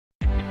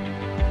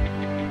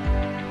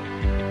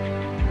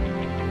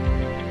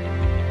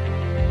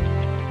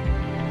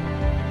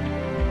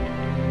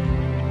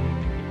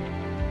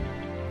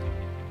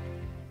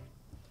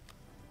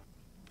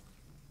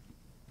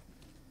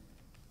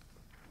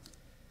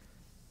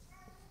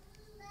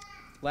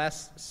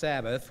Last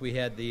Sabbath, we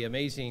had the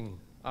amazing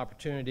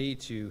opportunity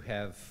to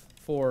have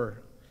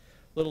 4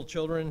 little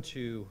children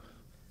to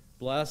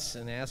bless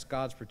and ask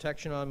God's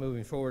protection on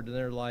moving forward in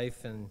their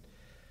life. And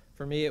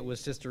for me, it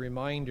was just a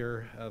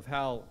reminder of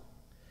how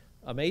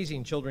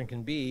amazing children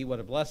can be, what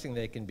a blessing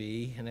they can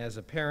be. And as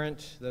a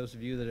parent, those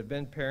of you that have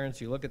been parents,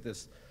 you look at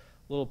this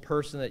little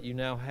person that you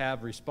now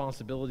have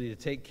responsibility to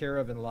take care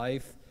of in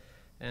life,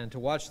 and to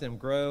watch them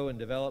grow and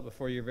develop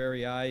before your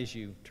very eyes.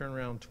 You turn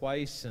around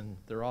twice and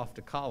they're off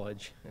to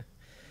college.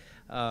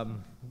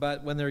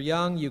 But when they're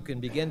young, you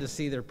can begin to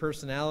see their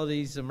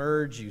personalities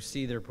emerge. You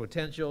see their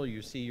potential.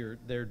 You see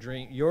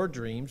your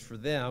dreams for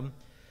them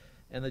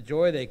and the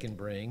joy they can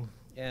bring.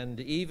 And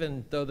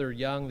even though they're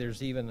young,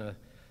 there's even a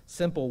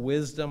simple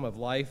wisdom of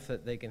life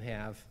that they can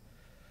have.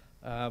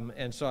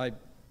 And so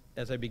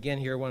as I begin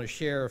here, I want to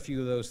share a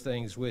few of those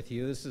things with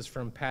you. This is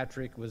from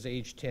Patrick, was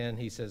age 10.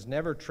 He says,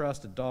 "Never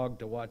trust a dog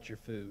to watch your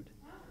food."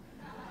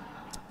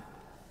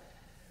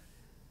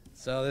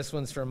 So this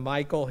one's from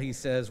Michael. He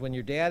says, "When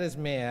your dad is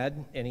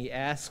mad and he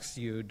asks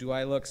you, 'Do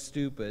I look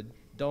stupid?'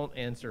 don't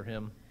answer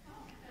him."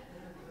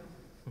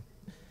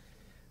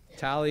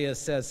 Talia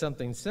says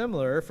something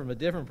similar from a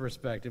different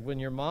perspective. "When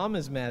your mom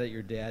is mad at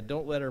your dad,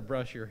 don't let her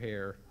brush your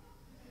hair."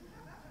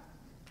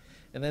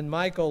 And then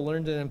Michael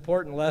learned an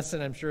important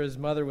lesson I'm sure his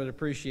mother would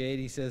appreciate.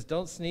 He says,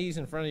 "Don't sneeze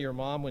in front of your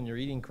mom when you're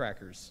eating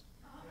crackers."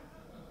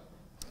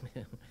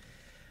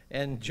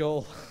 And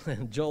Joel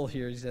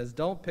here, he says,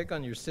 "Don't pick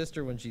on your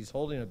sister when she's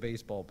holding a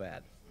baseball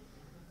bat."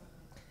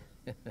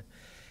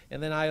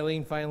 And then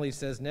Eileen finally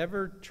says,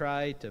 "Never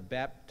try to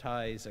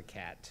baptize a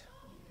cat."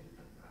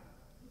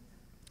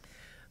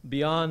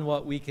 Beyond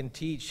what we can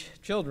teach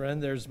children,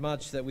 there's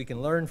much that we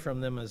can learn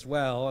from them as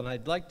well. And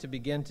I'd like to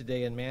begin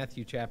today in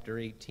Matthew chapter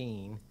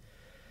 18.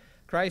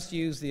 Christ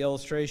used the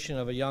illustration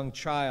of a young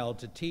child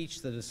to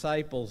teach the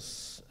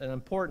disciples an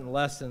important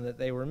lesson that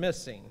they were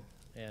missing,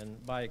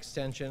 and by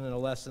extension, a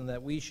lesson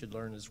that we should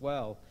learn as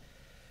well.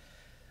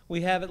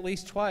 We have at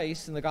least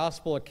twice in the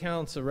gospel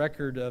accounts a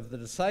record of the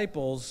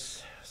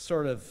disciples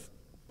sort of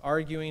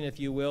arguing, if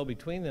you will,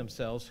 between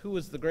themselves, who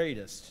was the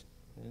greatest.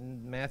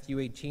 And Matthew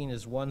 18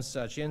 is one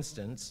such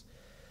instance.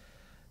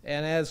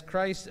 And as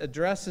Christ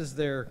addresses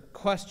their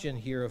question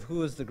here of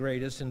who is the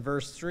greatest, in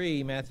verse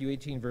 3, Matthew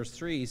 18, verse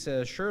 3, he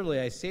says,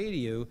 "Surely I say to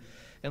you,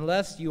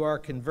 unless you are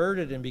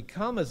converted and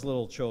become as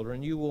little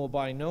children, you will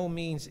by no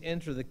means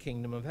enter the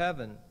kingdom of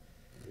heaven."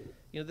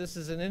 You know, this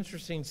is an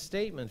interesting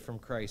statement from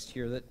Christ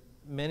here that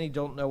many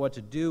don't know what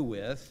to do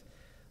with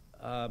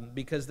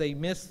because they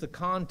miss the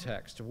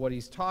context of what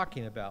he's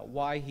talking about,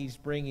 why he's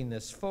bringing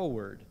this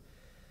forward.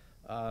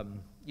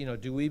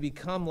 Do we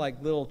become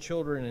like little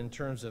children in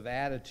terms of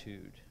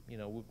attitude?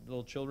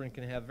 Little children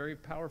can have very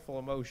powerful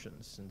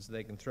emotions, and so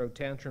they can throw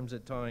tantrums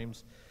at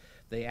times.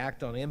 They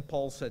act on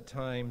impulse at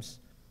times.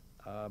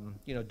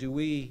 Do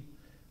we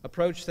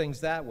approach things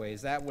that way?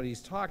 Is that what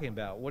he's talking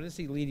about? What is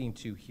he leading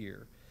to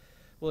here?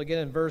 Well, again,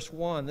 in verse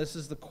 1, this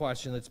is the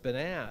question that's been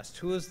asked.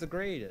 Who is the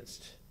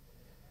greatest?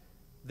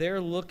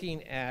 They're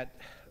looking at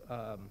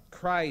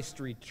Christ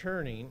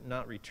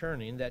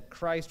that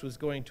Christ was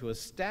going to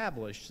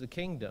establish the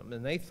kingdom,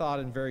 and they thought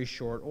in very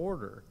short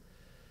order.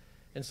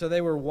 And so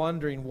they were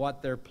wondering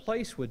what their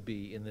place would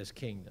be in this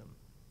kingdom.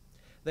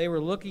 They were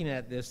looking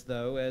at this,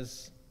 though,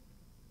 as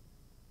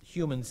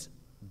humans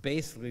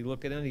basically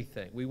look at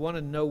anything. We want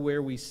to know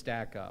where we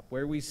stack up,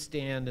 where we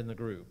stand in the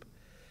group.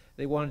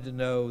 They wanted to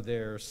know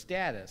their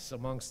status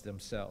amongst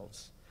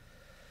themselves.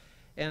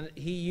 And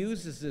he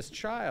uses this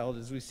child,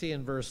 as we see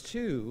in verse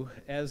 2,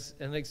 as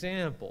an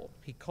example.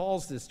 He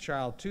calls this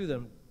child to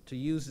them to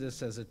use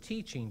this as a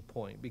teaching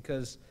point,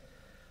 because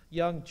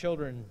young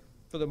children,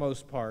 for the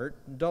most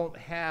part, don't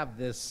have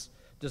this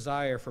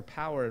desire for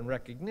power and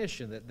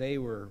recognition that they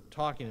were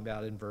talking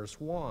about in verse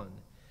 1.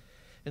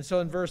 And so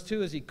in verse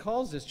 2, as he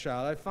calls this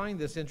child, I find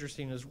this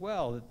interesting as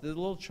well, that the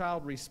little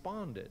child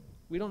responded.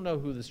 We don't know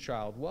who this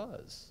child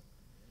was.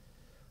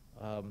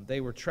 They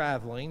were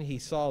traveling. He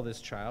saw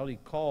this child. He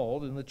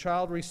called, and the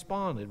child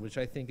responded, which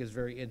I think is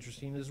very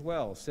interesting as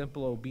well.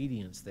 Simple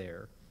obedience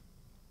there.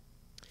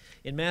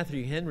 In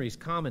Matthew Henry's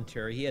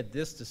commentary, he had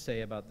this to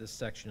say about this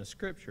section of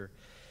Scripture.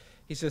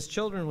 He says,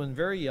 "Children, when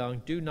very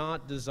young, do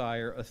not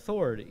desire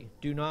authority,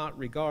 do not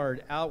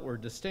regard outward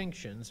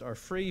distinctions, are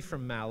free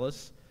from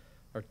malice,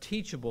 are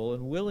teachable,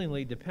 and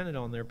willingly dependent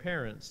on their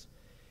parents.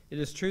 It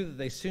is true that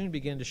they soon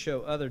begin to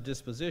show other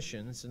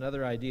dispositions, and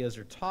other ideas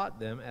are taught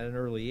them at an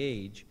early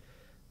age.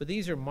 But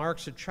these are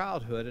marks of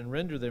childhood and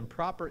render them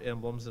proper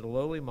emblems of the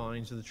lowly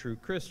minds of the true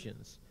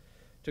Christians."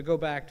 To go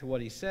back to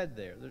what he said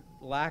there, the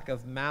lack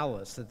of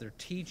malice, that they're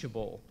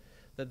teachable,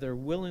 that they're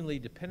willingly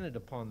dependent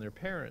upon their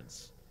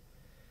parents.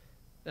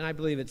 And I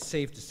believe it's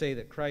safe to say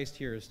that Christ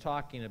here is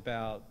talking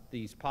about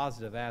these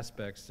positive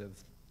aspects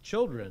of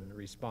children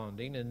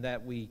responding and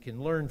that we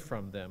can learn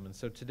from them. And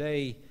so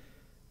today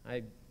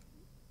I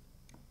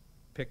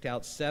picked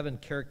out 7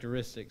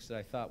 characteristics that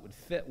I thought would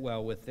fit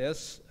well with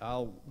this.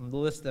 I'll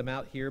list them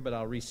out here, but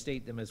I'll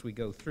restate them as we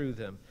go through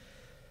them.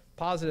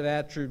 Positive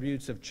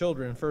attributes of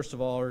children, first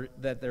of all, are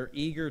that they're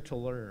eager to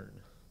learn.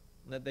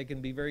 that they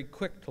can be very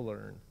quick to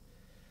learn.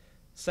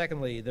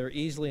 Secondly, they're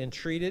easily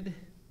entreated.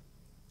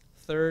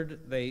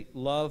 Third, they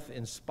love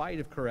in spite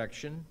of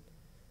correction.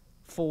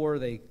 4,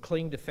 they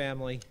cling to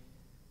family.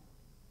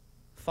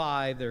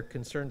 5, they're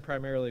concerned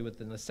primarily with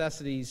the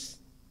necessities.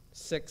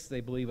 6,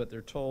 they believe what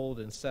they're told.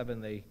 And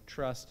 7, they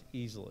trust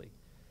easily.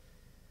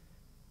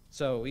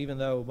 So even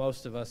though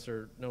most of us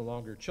are no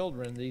longer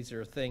children, these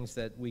are things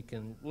that we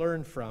can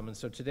learn from. And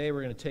so today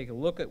we're going to take a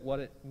look at what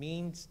it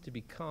means to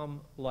become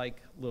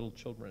like little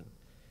children.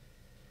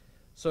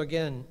 So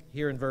again,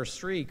 here in verse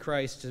 3,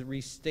 Christ, to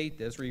restate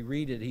this,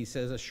 reread it, he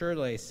says,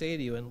 "Assuredly I say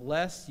to you,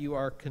 unless you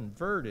are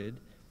converted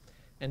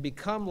and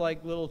become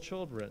like little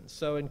children."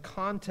 So in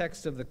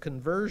context of the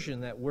conversion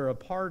that we're a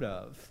part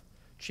of,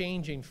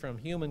 changing from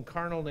human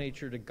carnal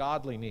nature to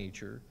godly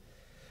nature,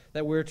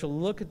 that we're to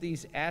look at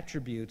these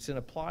attributes and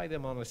apply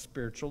them on a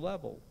spiritual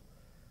level.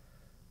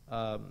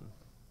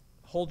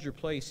 Hold your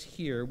place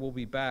here. We'll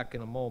be back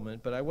in a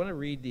moment, but I want to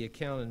read the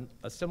account,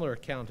 a similar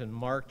account in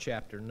Mark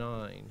chapter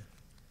 9.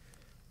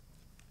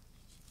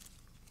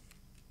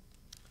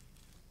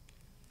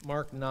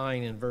 Mark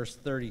 9 and verse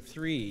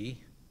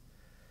 33,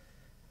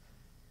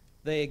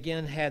 they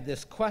again had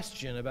this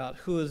question about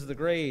who is the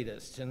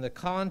greatest, and the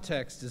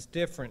context is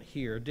different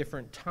here,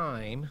 different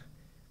time,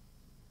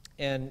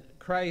 and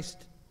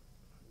Christ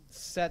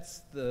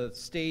sets the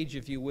stage,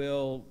 if you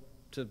will,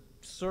 to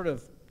sort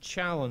of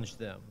challenge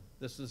them.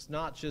 This is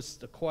not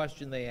just a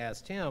question they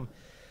asked him.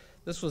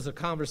 This was a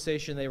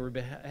conversation they were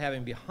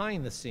having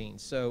behind the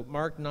scenes. So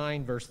Mark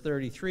 9, verse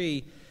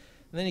 33,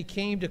 "And then he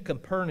came to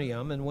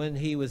Capernaum, and when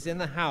he was in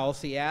the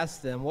house, he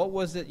asked them, 'What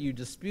was it you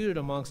disputed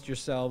amongst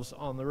yourselves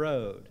on the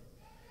road?'"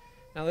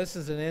 Now this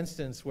is an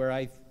instance where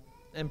I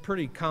am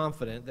pretty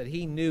confident that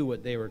he knew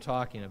what they were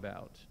talking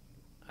about.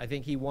 I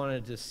think he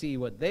wanted to see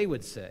what they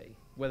would say,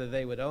 whether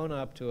they would own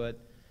up to it,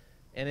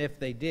 and if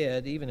they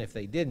did, even if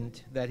they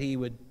didn't, that he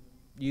would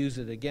use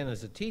it again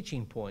as a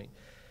teaching point.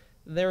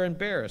 They're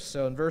embarrassed.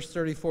 So in verse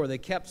 34, they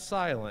kept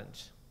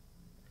silent,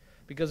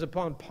 because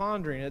upon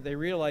pondering it, they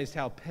realized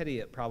how petty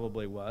it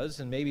probably was,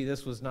 and maybe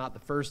this was not the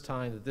first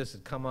time that this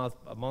had come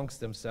up amongst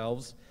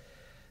themselves.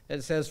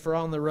 It says, "For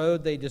on the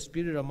road they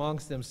disputed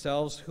amongst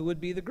themselves who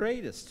would be the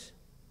greatest."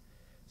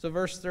 So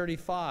verse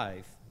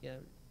 35,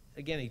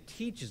 again, he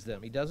teaches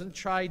them. He doesn't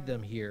chide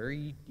them here.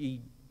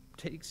 He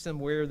takes them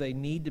where they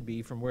need to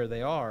be from where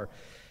they are.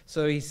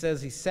 So he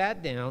says he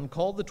sat down,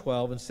 called the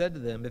 12, and said to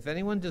them, "If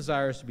anyone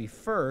desires to be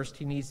first,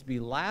 he needs to be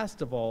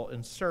last of all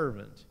and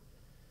servant."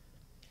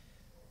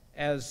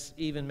 As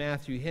even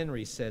Matthew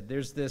Henry said,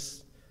 there's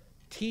this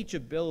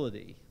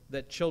teachability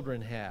that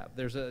children have.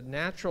 There's a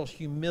natural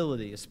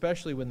humility,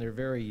 especially when they're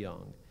very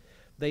young.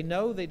 They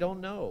know they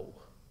don't know,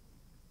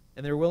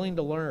 and they're willing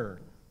to learn.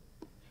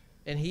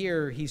 And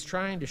here he's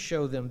trying to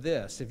show them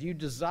this. If you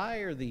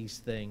desire these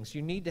things,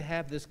 you need to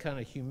have this kind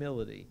of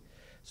humility.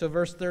 So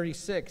verse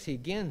 36, he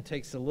again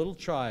takes a little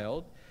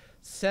child,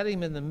 set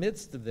him in the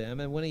midst of them,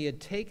 and when he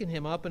had taken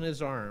him up in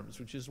his arms,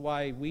 which is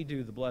why we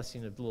do the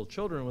blessing of little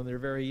children when they're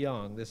very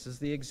young. This is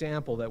the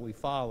example that we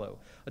follow.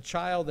 A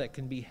child that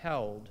can be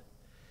held.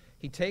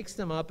 He takes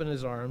them up in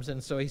his arms,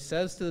 and so he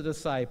says to the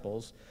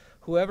disciples,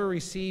 "Whoever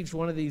receives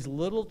one of these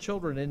little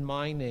children in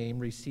my name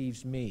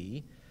receives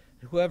me.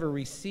 Whoever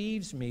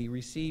receives me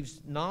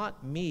receives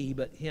not me,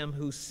 but him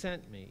who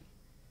sent me."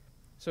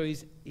 So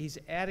he's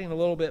adding a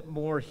little bit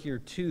more here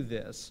to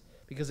this,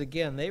 because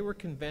again, they were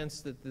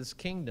convinced that this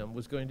kingdom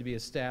was going to be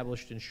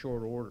established in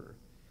short order.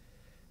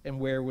 And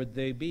where would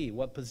they be?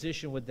 What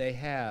position would they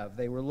have?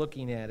 They were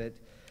looking at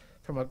it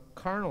from a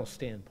carnal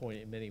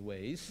standpoint in many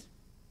ways,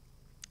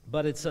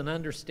 but it's an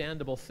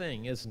understandable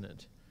thing, isn't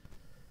it?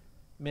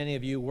 Many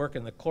of you work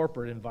in the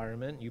corporate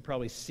environment. You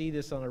probably see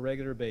this on a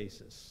regular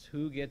basis.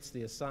 Who gets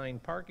the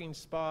assigned parking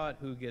spot?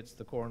 Who gets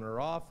the corner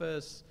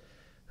office?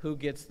 Who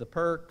gets the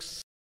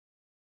perks?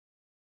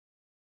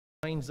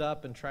 Lines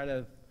up and try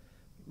to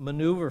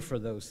maneuver for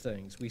those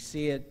things. We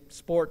see it,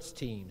 sports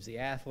teams, the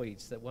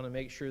athletes that want to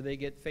make sure they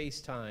get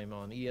FaceTime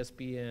on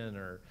ESPN,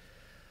 or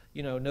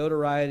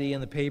notoriety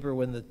in the paper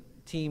when the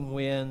team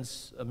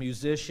wins, a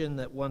musician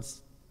that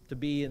wants to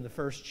be in the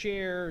first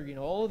chair,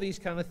 all of these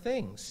kind of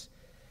things.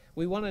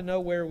 We want to know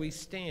where we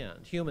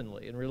stand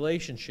humanly in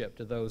relationship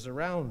to those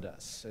around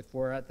us, if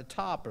we're at the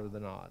top or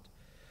not.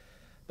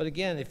 But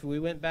again, if we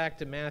went back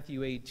to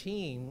Matthew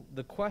 18,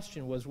 the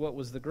question was, what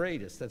was the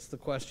greatest? That's the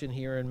question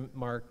here in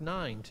Mark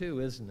 9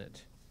 too, isn't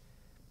it?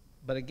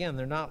 But again,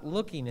 they're not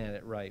looking at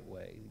it right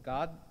way.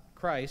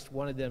 Christ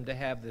wanted them to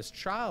have this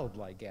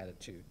childlike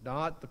attitude,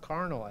 not the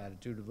carnal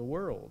attitude of the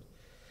world.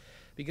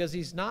 Because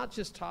he's not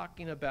just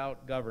talking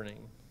about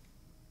governing.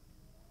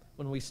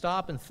 When we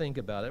stop and think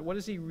about it, what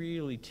is he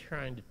really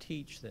trying to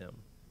teach them?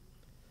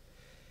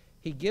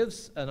 He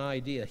gives an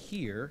idea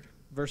here.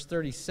 Verse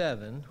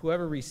 37,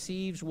 "Whoever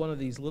receives one of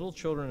these little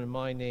children in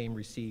my name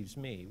receives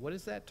me." What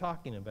is that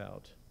talking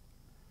about?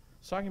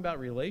 It's talking about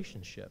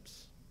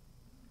relationships.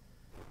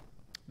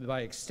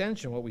 By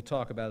extension, what we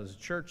talk about as a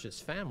church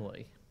is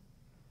family.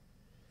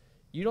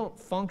 You don't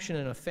function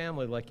in a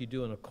family like you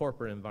do in a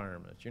corporate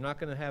environment. You're not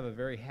going to have a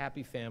very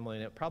happy family,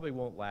 and it probably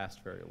won't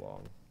last very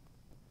long.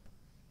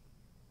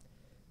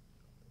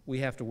 We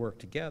have to work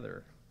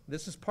together.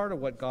 This is part of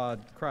what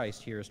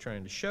Christ here is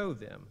trying to show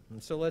them.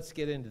 And so let's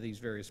get into these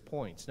various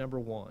points. Number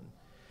one,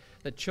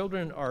 that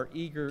children are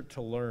eager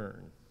to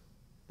learn.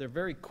 They're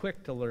very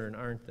quick to learn,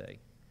 aren't they?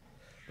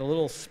 The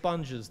little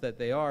sponges that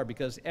they are,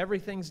 because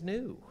everything's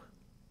new.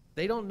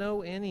 They don't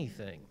know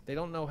anything. They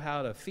don't know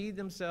how to feed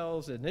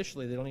themselves.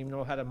 Initially, they don't even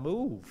know how to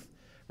move,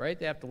 right?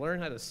 They have to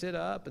learn how to sit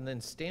up and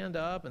then stand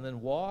up and then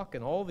walk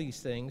and all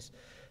these things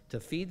to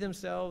feed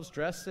themselves,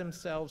 dress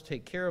themselves,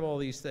 take care of all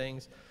these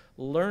things,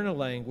 learn a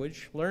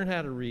language, learn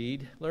how to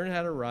read, learn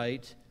how to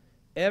write,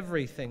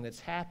 everything that's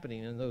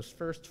happening in those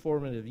first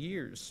formative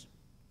years.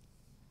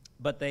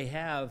 But they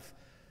have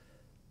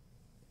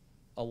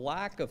a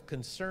lack of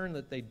concern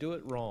that they do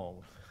it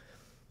wrong.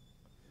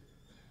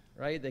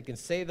 Right? They can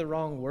say the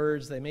wrong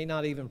words. They may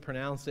not even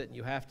pronounce it, and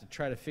you have to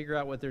try to figure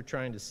out what they're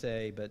trying to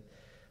say. But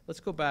let's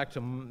go back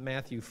to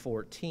Matthew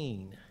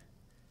 14.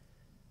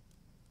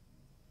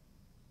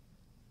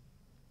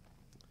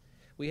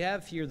 We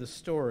have here the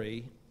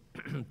story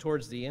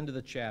towards the end of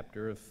the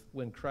chapter of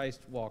when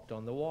Christ walked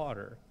on the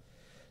water.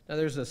 Now,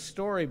 there's a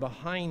story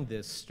behind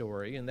this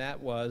story, and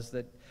that was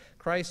that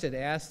Christ had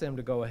asked them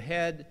to go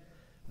ahead.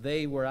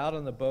 They were out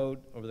on the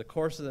boat over the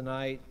course of the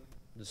night.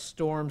 The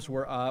storms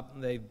were up,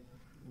 and they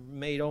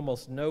made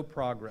almost no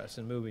progress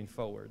in moving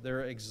forward.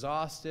 They're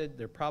exhausted.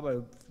 They're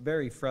probably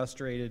very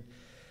frustrated.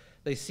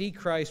 They see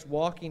Christ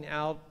walking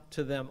out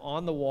to them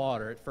on the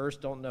water. At first,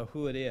 don't know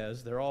who it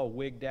is. They're all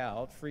wigged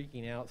out,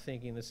 freaking out,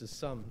 thinking this is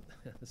some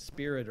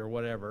spirit or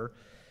whatever.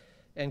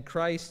 And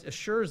Christ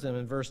assures them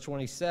in verse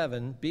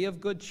 27, "Be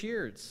of good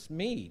cheer. It's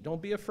me.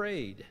 Don't be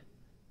afraid."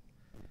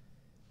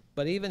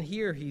 But even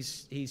here,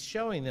 he's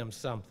showing them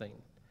something.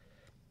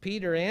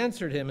 Peter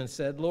answered him and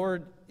said,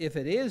 "Lord, if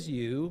it is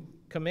you,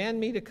 command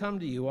me to come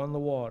to you on the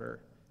water."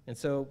 And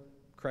so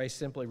Christ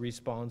simply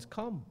responds,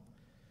 "Come."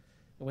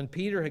 And when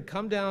Peter had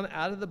come down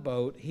out of the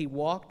boat, he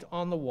walked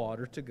on the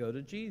water to go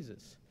to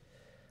Jesus.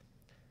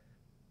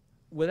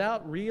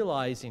 Without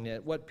realizing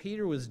it, what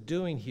Peter was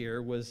doing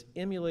here was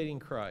emulating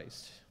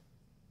Christ.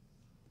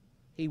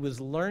 He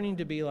was learning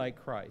to be like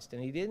Christ,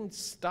 and he didn't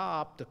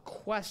stop to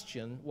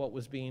question what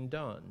was being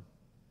done.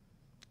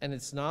 And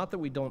it's not that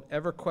we don't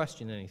ever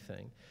question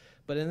anything,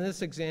 but in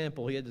this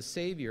example, he had the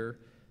Savior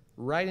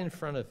right in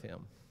front of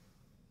him,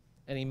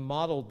 and he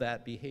modeled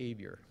that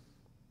behavior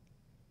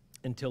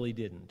until he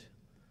didn't.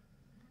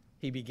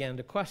 He began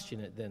to question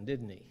it then,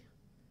 didn't he?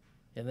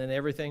 And then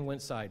everything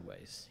went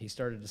sideways. He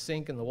started to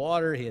sink in the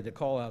water. He had to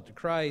call out to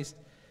Christ.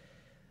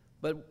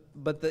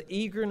 But the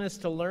eagerness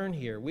to learn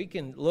here, we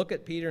can look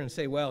at Peter and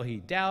say, well, he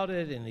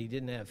doubted and he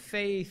didn't have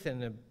faith,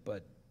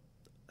 but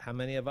how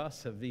many of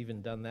us have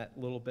even done that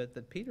little bit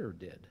that Peter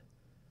did?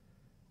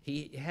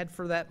 He had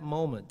for that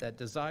moment that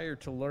desire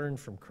to learn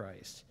from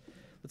Christ.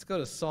 Let's go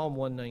to Psalm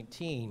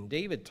 119.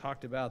 David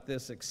talked about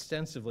this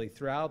extensively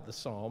throughout the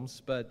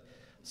Psalms, but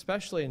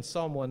especially in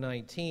Psalm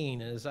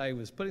 119, as I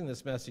was putting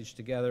this message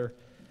together,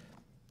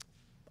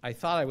 I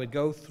thought I would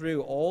go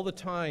through all the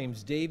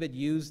times David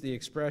used the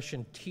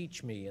expression,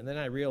 "teach me," and then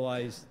I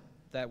realized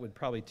that would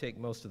probably take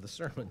most of the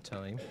sermon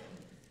time.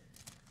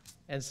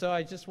 And so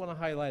I just want to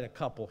highlight a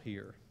couple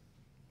here.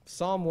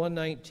 Psalm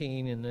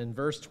 119, and in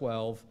verse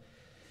 12,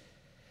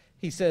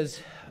 he says,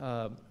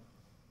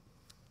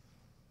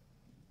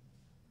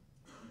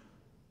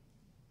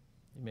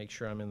 make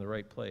sure I'm in the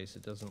right place.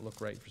 It doesn't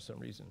look right for some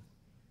reason.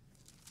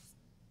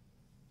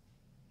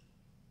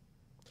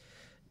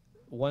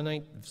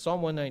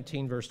 Psalm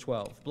 119, verse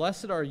 12.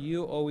 "Blessed are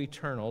you, O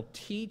Eternal.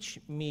 Teach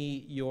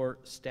me your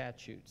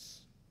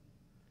statutes."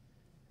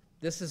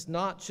 This is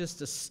not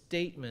just a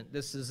statement.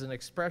 This is an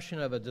expression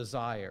of a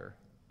desire.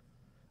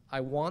 I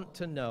want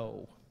to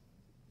know.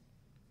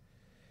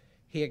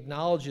 He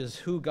acknowledges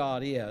who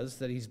God is,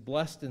 that he's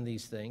blessed in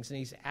these things, and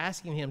he's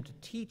asking him to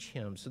teach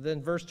him. So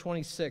then verse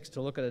 26,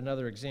 to look at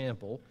another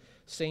example,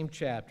 same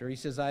chapter, he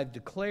says, "I've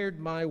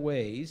declared my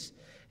ways,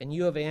 and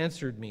you have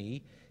answered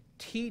me.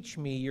 Teach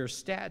me your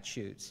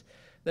statutes."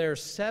 There are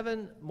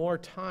 7 more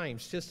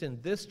times just in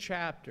this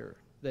chapter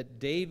that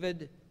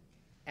David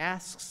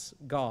asks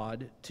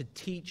God to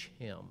teach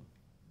him.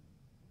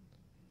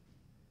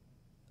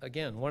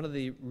 Again, one of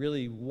the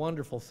really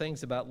wonderful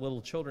things about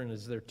little children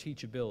is their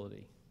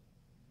teachability.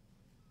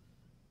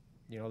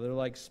 You know, they're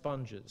like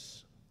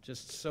sponges,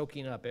 just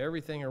soaking up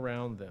everything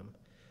around them.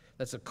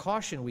 That's a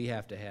caution we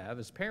have to have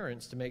as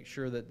parents to make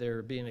sure that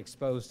they're being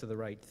exposed to the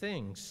right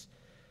things.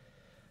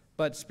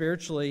 But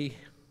spiritually,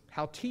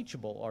 how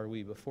teachable are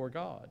we before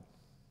God?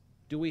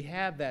 Do we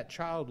have that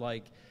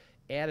childlike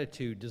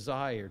attitude,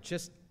 desire,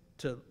 just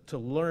to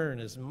learn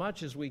as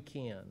much as we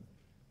can?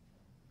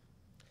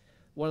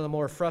 One of the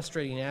more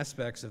frustrating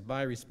aspects of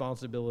my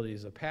responsibility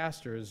as a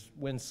pastor is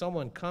when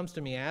someone comes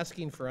to me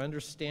asking for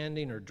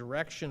understanding or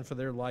direction for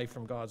their life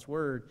from God's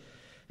Word,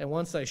 and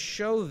once I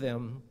show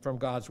them from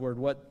God's Word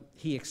what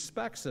He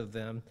expects of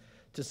them,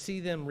 to see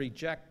them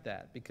reject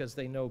that because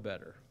they know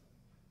better.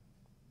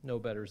 No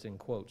better's in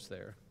quotes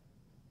there.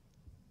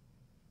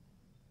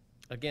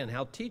 Again,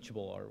 how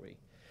teachable are we?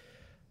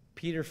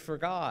 Peter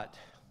forgot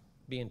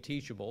being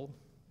teachable.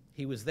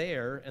 He was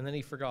there, and then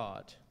he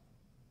forgot.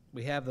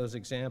 We have those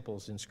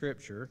examples in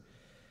Scripture,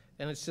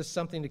 and it's just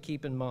something to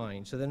keep in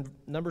mind. So then,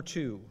 number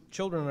 2,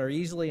 children are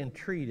easily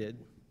entreated.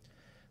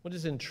 What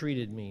does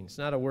entreated mean? It's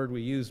not a word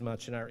we use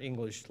much in our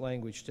English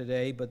language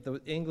today, but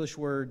the English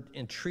word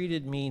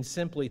entreated means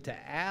simply to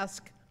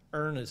ask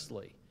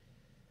earnestly,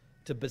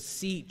 to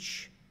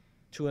beseech,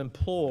 to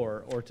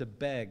implore, or to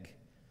beg.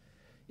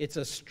 It's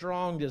a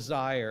strong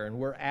desire, and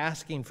we're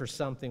asking for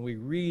something we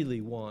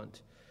really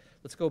want.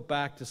 Let's go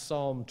back to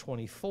Psalm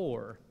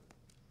 24.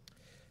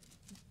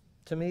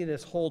 To me,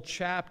 this whole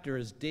chapter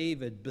is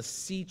David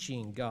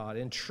beseeching God,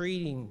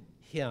 entreating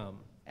him,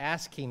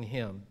 asking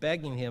him,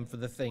 begging him for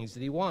the things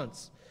that he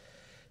wants.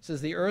 It says,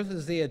 the earth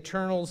is the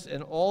Eternal's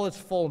and all its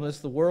fullness,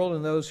 the world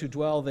and those who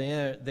dwell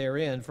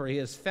therein, for he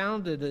has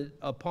founded it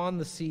upon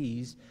the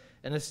seas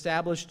and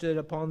established it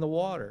upon the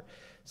water.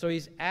 So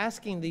he's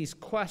asking these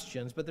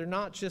questions, but they're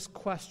not just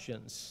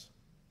questions.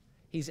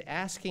 He's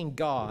asking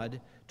God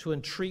to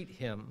entreat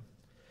him.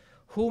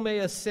 Who may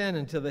ascend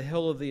into the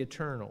hill of the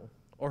Eternal,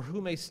 or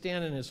who may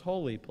stand in his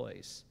holy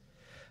place?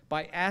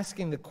 By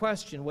asking the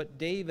question, what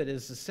David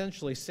is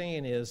essentially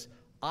saying is,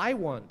 I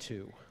want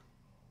to.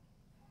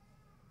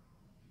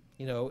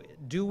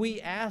 Do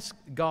we ask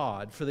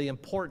God for the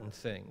important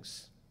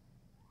things?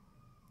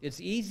 It's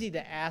easy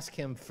to ask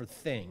him for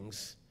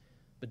things,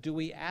 but do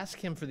we ask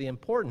him for the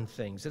important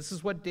things? This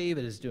is what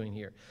David is doing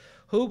here.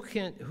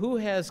 Who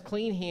has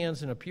clean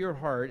hands and a pure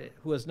heart,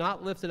 who has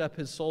not lifted up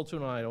his soul to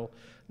an idol,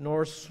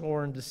 nor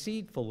sworn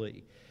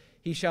deceitfully?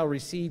 He shall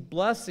receive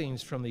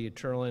blessings from the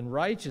Eternal and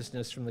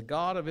righteousness from the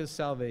God of his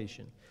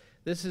salvation.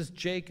 This is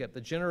Jacob,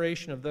 the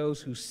generation of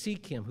those who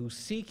seek him, who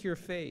seek your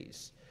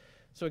face.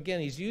 So again,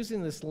 he's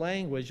using this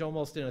language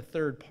almost in a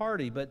third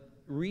party, but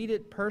read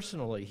it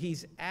personally.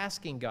 He's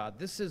asking God,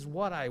 this is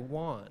what I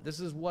want. This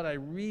is what I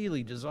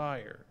really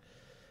desire.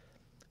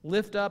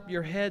 Lift up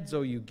your heads,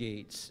 O you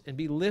gates, and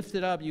be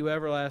lifted up, you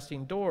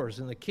everlasting doors,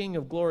 and the King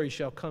of glory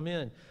shall come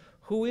in.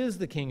 Who is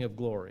the King of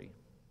glory?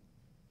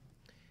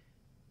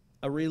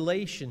 A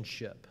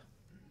relationship.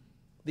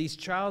 These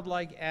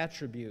childlike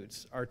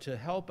attributes are to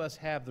help us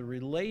have the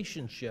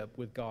relationship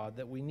with God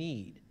that we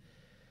need.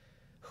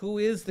 Who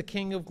is the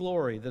King of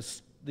glory?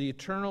 The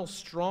Eternal,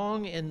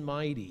 strong and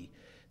mighty.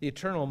 The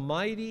Eternal,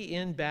 mighty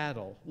in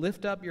battle.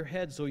 Lift up your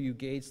heads, O you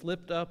gates.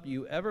 Lift up,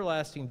 you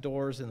everlasting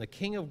doors, and the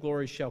King of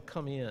glory shall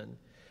come in.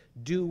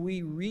 Do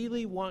we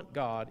really want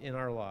God in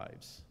our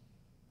lives?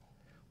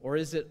 Or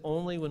is it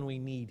only when we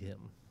need him?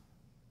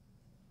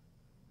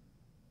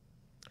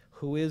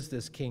 Who is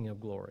this King of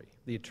glory?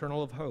 The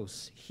Eternal of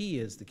hosts. He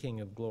is the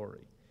King of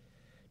glory.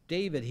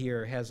 David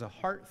here has a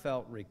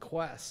heartfelt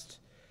request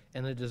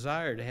and a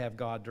desire to have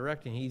God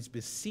direct him. He's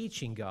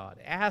beseeching God,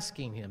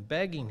 asking him,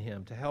 begging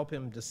him to help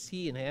him to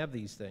see and have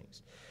these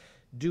things.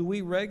 Do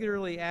we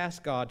regularly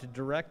ask God to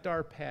direct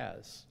our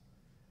paths,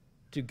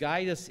 to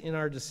guide us in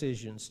our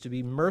decisions, to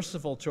be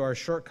merciful to our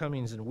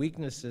shortcomings and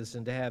weaknesses,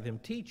 and to have him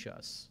teach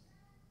us?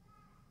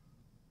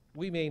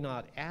 We may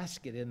not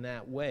ask it in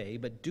that way,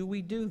 but do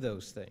we do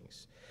those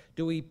things?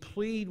 Do we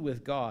plead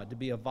with God to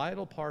be a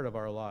vital part of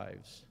our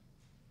lives?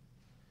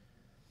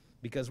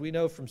 Because we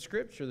know from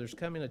Scripture there's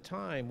coming a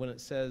time when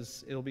it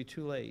says it'll be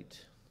too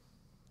late.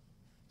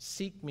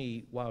 Seek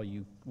me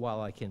while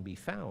I can be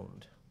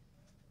found.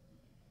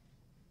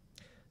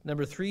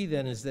 Number 3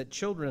 then is that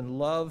children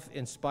love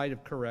in spite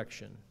of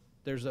correction.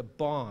 There's a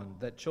bond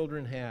that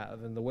children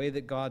have, and the way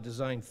that God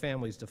designed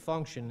families to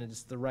function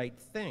is the right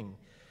thing.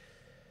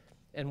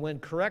 And when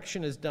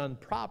correction is done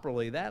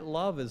properly, that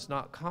love is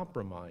not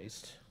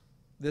compromised.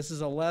 This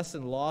is a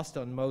lesson lost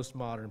on most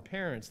modern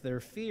parents. Their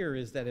fear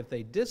is that if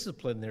they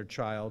discipline their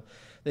child,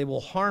 they will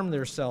harm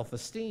their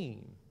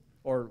self-esteem,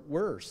 or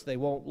worse, they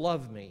won't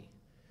love me.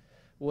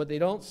 What they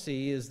don't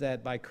see is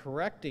that by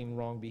correcting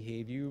wrong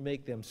behavior, you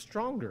make them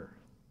stronger.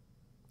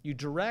 You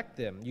direct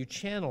them, you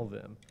channel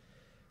them.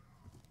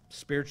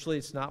 Spiritually,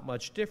 it's not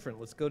much different.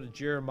 Let's go to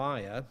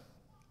Jeremiah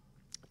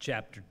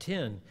chapter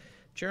 10.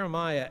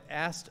 Jeremiah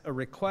asked a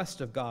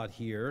request of God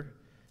here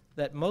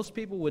that most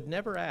people would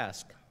never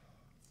ask.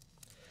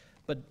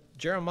 But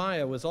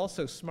Jeremiah was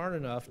also smart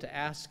enough to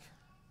ask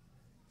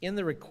in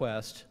the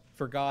request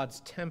for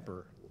God's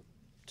temper,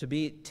 to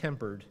be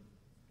tempered.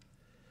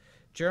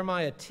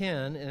 Jeremiah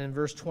 10, and in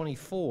verse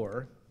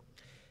 24,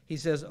 he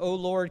says, O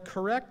Lord,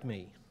 correct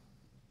me.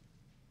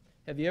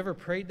 Have you ever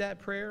prayed that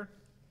prayer?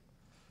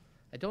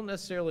 I don't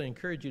necessarily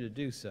encourage you to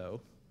do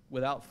so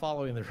without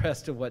following the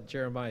rest of what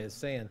Jeremiah is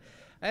saying.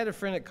 I had a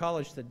friend at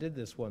college that did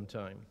this one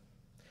time.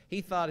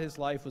 He thought his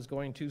life was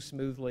going too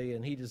smoothly,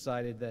 and he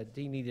decided that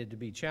he needed to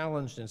be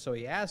challenged, and so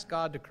he asked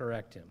God to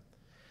correct him.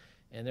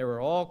 And there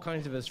were all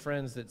kinds of his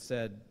friends that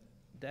said,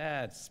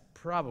 that's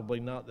probably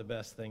not the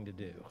best thing to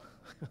do.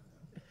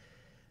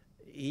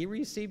 He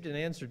received an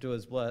answer to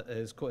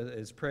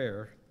his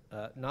prayer,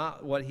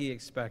 not what he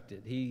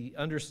expected. He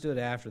understood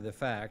after the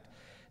fact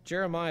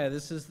Jeremiah,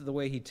 this is the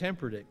way he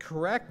tempered it.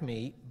 Correct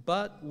me,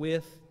 but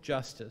with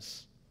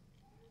justice.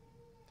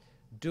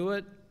 Do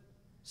it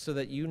so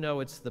that you know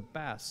it's the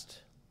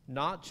best,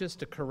 not just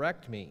to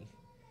correct me.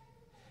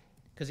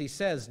 Because he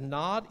says,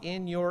 not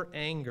in your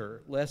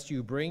anger, lest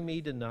you bring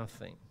me to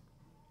nothing.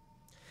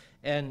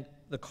 And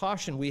the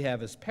caution we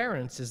have as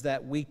parents is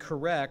that we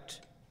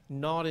correct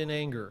not in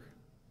anger.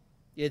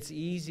 It's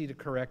easy to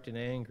correct in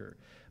anger,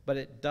 but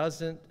it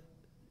doesn't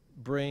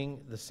bring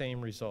the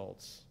same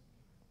results,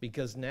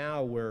 because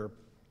now we're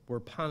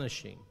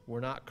punishing,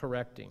 we're not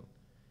correcting.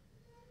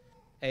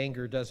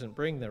 Anger doesn't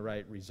bring the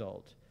right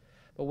result.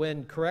 But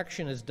when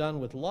correction is done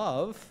with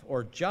love,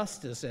 or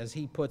justice, as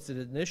he puts it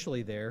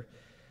initially there,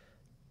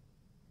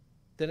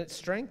 then it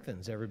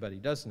strengthens everybody,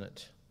 doesn't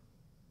it?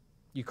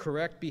 You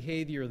correct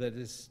behavior that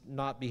is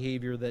not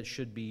behavior that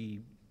should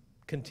be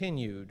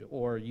continued,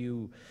 or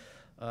you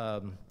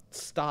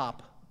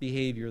stop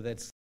behavior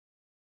that's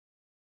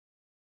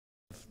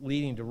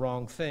leading to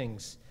wrong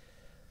things.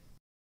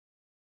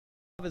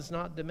 Love is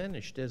not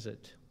diminished, is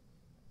it?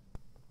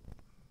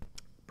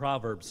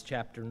 Proverbs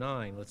chapter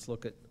 9, let's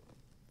look at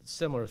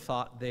similar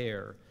thought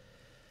there.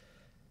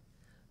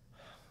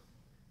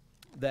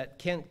 That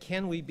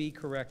can we be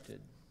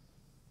corrected?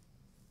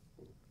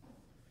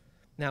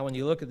 Now, when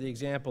you look at the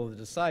example of the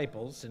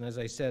disciples, and as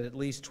I said, at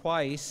least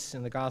twice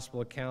in the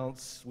gospel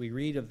accounts, we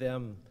read of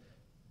them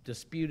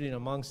disputing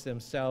amongst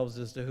themselves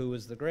as to who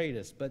was the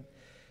greatest. But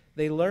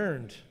they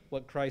learned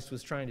what Christ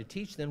was trying to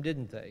teach them,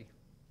 didn't they?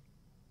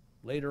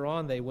 Later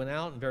on, they went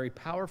out in very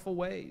powerful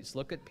ways.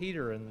 Look at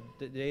Peter in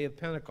the day of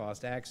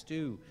Pentecost, Acts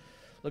 2.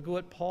 Look at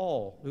what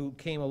Paul, who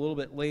came a little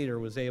bit later,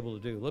 was able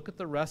to do. Look at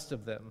the rest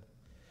of them.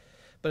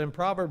 But in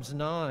Proverbs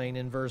 9,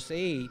 in verse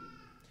 8,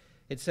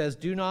 it says,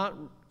 do not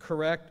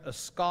correct a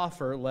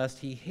scoffer lest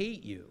he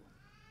hate you.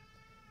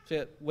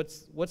 So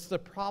what's the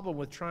problem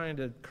with trying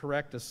to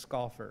correct a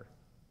scoffer?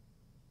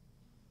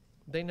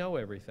 They know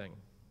everything.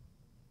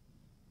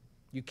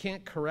 You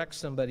can't correct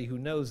somebody who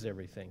knows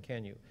everything,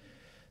 can you?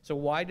 So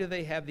why do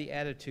they have the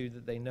attitude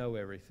that they know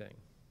everything?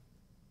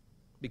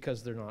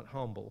 Because they're not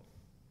humble.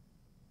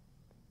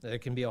 There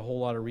can be a whole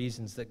lot of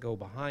reasons that go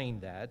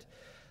behind that,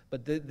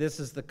 but this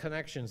is the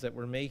connections that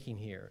we're making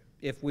here.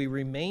 If we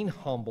remain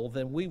humble,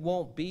 then we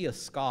won't be a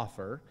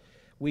scoffer.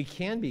 We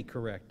can be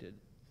corrected.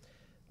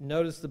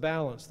 Notice the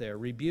balance there.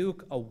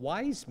 Rebuke a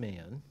wise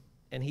man,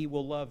 and he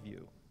will love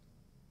you.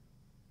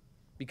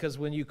 Because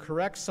when you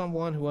correct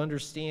someone who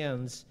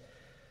understands,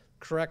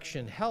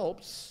 correction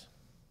helps,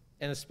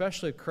 and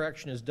especially if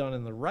correction is done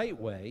in the right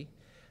way,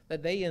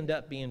 that they end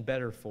up being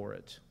better for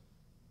it.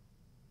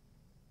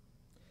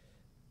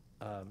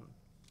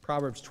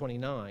 Proverbs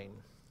 29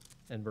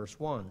 and verse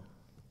 1.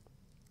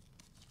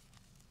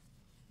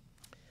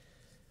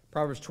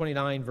 Proverbs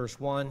 29 verse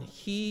 1,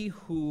 he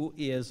who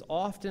is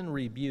often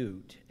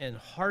rebuked and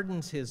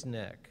hardens his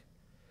neck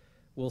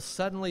will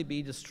suddenly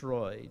be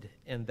destroyed,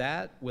 and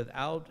that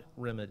without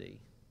remedy.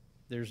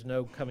 There's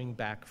no coming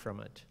back from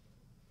it.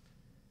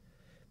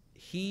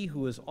 He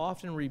who is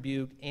often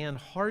rebuked and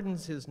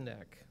hardens his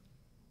neck.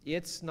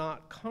 It's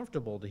not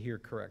comfortable to hear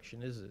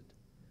correction, is it?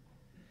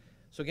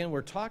 So again,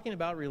 we're talking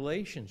about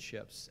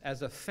relationships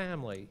as a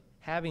family,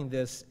 having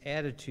this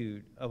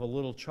attitude of a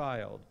little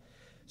child.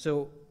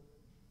 So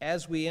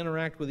as we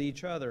interact with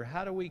each other,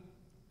 how do we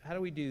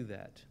do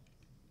that?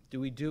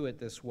 Do we do it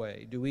this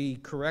way? Do we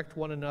correct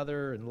one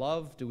another in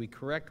love? Do we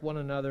correct one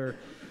another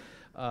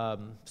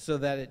so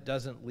that it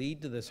doesn't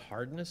lead to this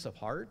hardness of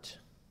heart?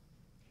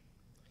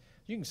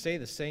 You can say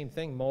the same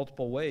thing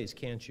multiple ways,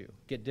 can't you?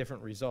 Get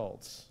different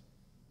results.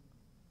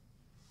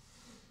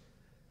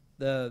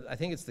 I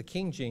think it's the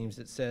King James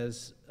that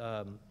says,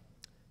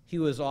 he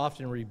who is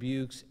often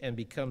rebukes and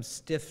becomes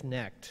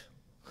stiff-necked.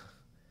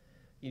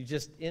 You're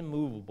just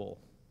immovable.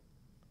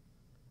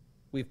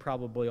 We've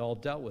probably all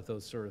dealt with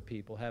those sort of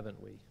people, haven't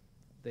we?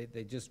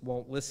 They just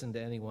won't listen to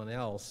anyone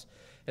else.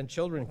 And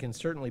children can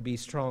certainly be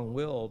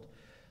strong-willed,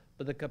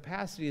 but the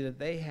capacity that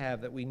they have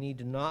that we need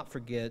to not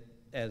forget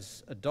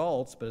as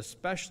adults, but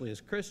especially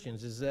as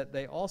Christians, is that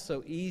they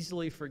also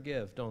easily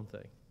forgive, don't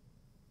they?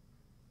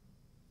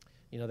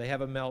 You know, they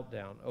have a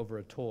meltdown over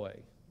a toy,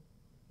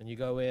 and you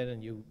go in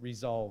and you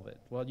resolve it.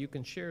 Well, you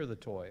can share the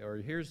toy, or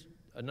here's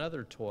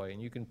another toy,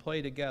 and you can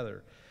play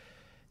together.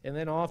 And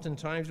then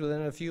oftentimes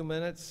within a few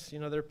minutes, you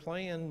know, they're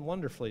playing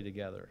wonderfully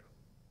together.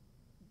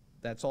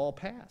 That's all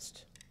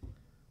past.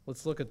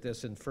 Let's look at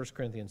this in 1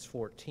 Corinthians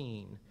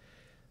 14,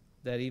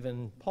 that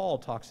even Paul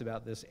talks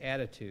about this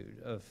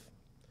attitude of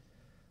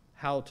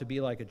how to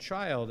be like a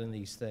child in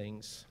these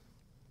things,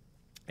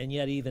 and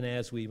yet even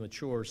as we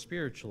mature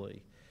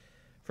spiritually.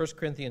 1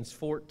 Corinthians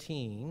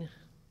 14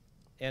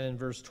 and in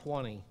verse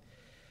 20,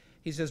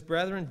 he says,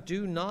 brethren,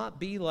 do not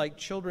be like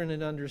children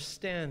in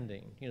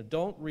understanding. You know,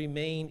 don't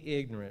remain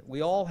ignorant.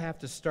 We all have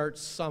to start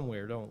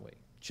somewhere, don't we?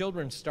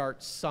 Children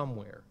start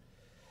somewhere.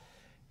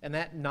 And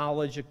that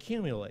knowledge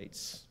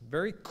accumulates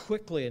very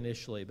quickly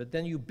initially, but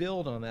then you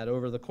build on that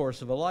over the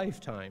course of a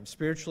lifetime.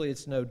 Spiritually,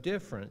 it's no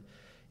different.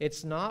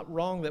 It's not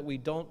wrong that we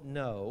don't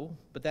know,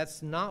 but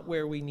that's not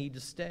where we need to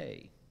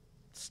stay.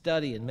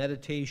 Study and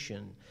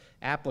meditation,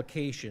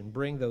 application,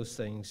 bring those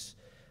things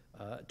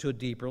to a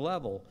deeper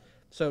level.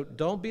 So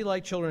don't be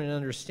like children in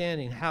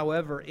understanding.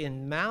 However,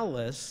 in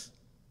malice,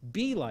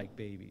 be like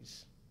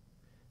babies.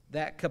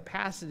 That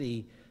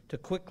capacity to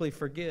quickly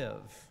forgive.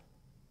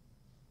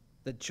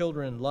 That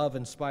children love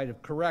in spite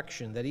of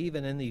correction. That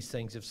even in these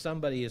things, if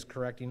somebody is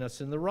correcting us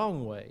in the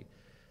wrong way,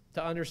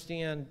 to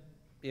understand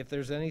if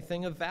there's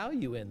anything of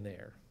value in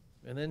there.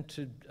 And then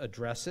to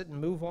address it and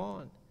move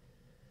on.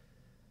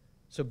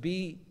 So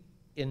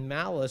in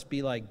malice,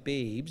 be like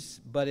babes,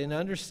 but in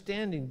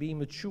understanding, be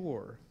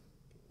mature.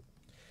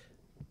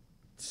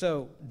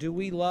 So, do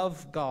we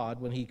love God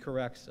when He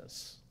corrects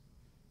us?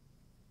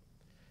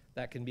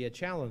 That can be a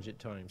challenge at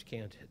times,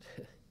 can't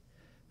it?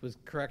 Because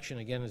correction,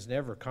 again, is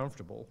never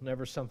comfortable,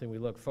 never something we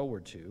look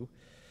forward to.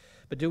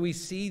 But do we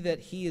see that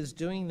He is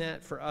doing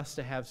that for us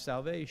to have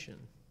salvation?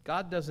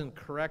 God doesn't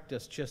correct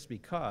us just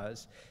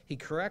because. He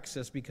corrects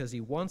us because He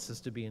wants us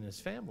to be in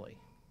His family.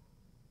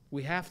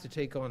 We have to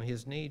take on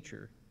His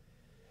nature.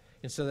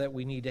 And so that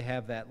we need to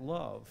have that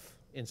love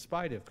in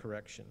spite of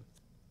correction.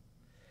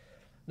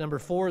 Number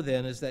 4,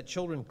 then, is that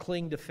children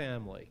cling to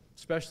family,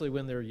 especially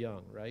when they're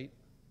young, right?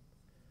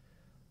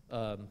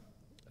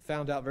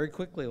 Found out very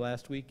quickly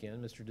last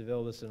weekend, Mr.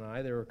 DeVilvis and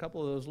I, there were a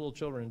couple of those little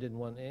children who didn't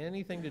want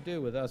anything to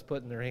do with us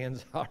putting our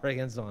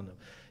hands on them.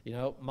 You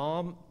know,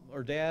 mom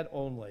or dad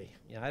only.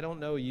 Yeah, I don't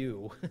know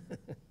you.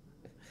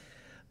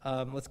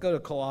 Let's go to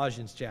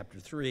Colossians chapter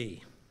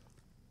 3.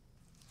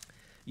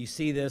 You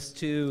see this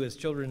too as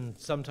children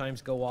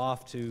sometimes go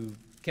off to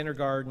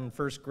kindergarten,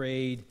 first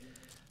grade,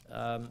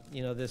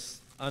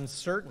 this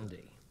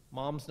uncertainty.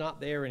 Mom's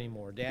not there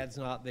anymore. Dad's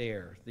not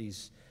there.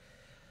 These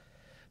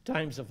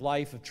times of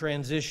life of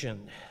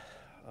transition.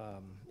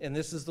 And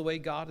this is the way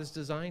God has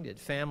designed it.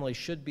 Family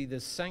should be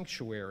this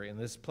sanctuary and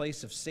this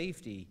place of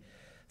safety,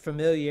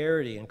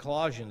 familiarity. In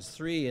Colossians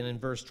 3 and in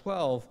verse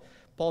 12,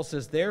 Paul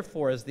says,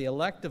 therefore, as the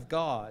elect of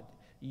God,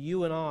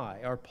 you and I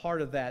are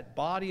part of that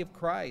body of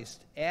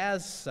Christ.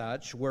 As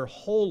such, we're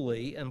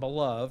holy and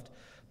beloved.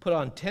 Put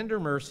on tender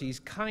mercies,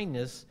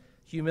 kindness,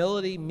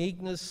 humility,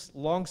 meekness,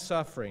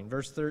 long-suffering.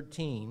 Verse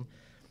 13,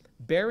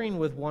 bearing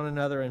with one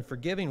another and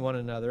forgiving one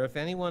another. If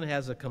anyone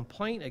has a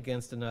complaint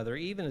against another,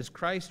 even as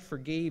Christ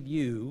forgave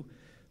you,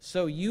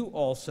 so you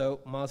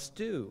also must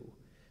do.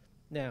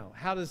 Now,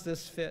 how does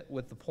this fit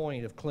with the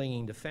point of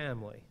clinging to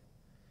family?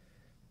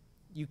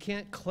 You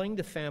can't cling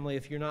to family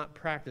if you're not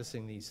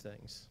practicing these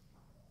things.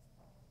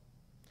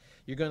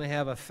 You're going to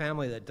have a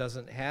family that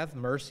doesn't have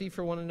mercy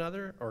for one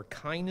another, or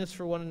kindness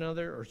for one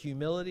another, or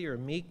humility, or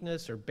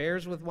meekness, or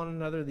bears with one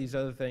another, these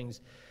other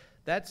things.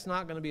 That's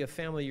not going to be a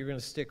family you're going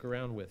to stick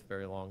around with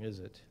very long, is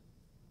it?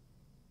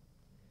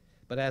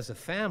 But as a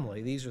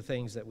family, these are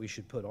things that we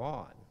should put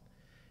on,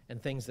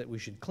 and things that we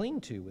should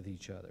cling to with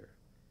each other,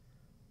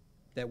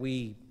 that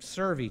we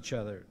serve each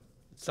other.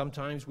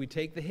 Sometimes we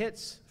take the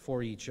hits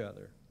for each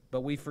other,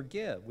 but we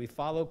forgive. We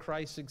follow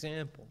Christ's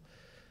example.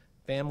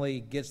 Family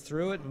gets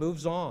through it,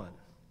 moves on.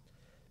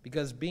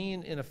 Because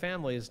being in a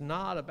family is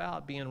not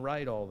about being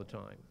right all the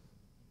time.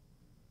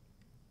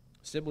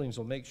 Siblings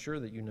will make sure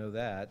that you know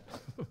that.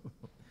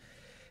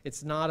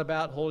 It's not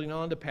about holding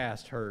on to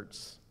past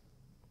hurts.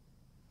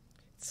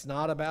 It's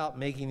not about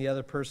making the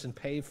other person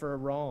pay for a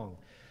wrong.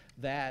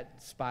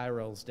 That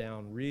spirals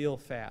down real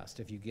fast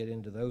if you get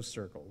into those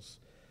circles.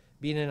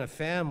 Being in a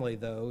family,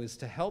 though, is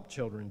to help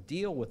children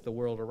deal with the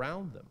world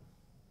around them.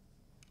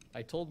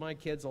 I told my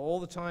kids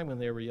all the time when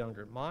they were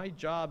younger, my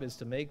job is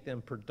to make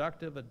them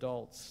productive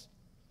adults.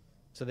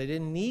 So they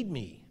didn't need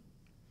me.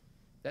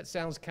 That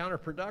sounds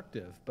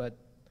counterproductive, but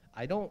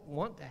I don't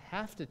want to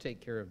have to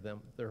take care of them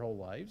their whole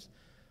lives.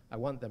 I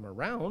want them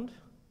around,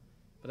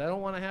 but I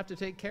don't want to have to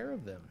take care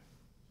of them.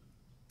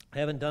 I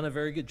haven't done a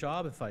very good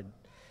job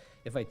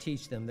if I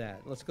teach them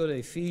that. Let's go to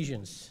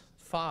Ephesians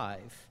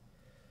 5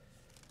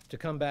 to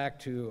come back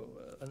to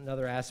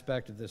another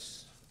aspect of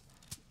these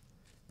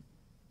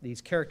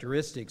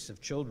characteristics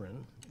of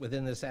children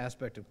within this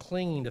aspect of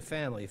clinging to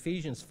family.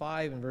 Ephesians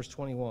 5 and verse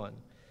 21.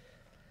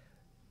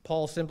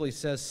 Paul simply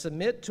says,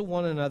 submit to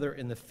one another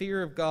in the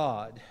fear of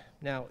God.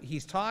 Now,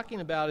 he's talking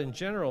about in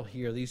general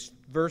here, these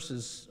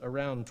verses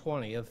around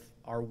 20 of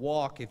our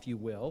walk, if you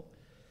will.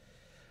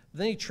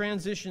 Then he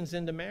transitions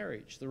into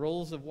marriage, the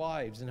roles of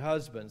wives and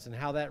husbands, and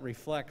how that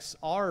reflects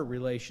our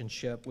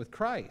relationship with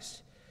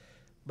Christ.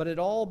 But it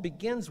all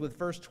begins with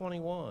verse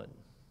 21.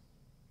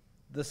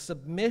 The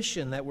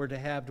submission that we're to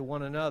have to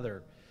one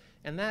another.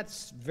 And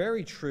that's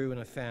very true in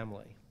a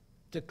family,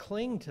 to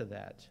cling to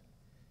that.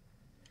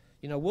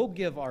 You know, we'll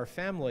give our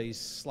families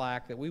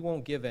slack that we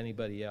won't give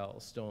anybody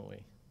else, don't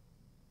we?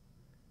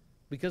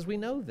 Because we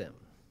know them.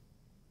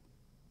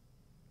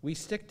 We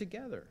stick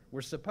together.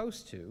 We're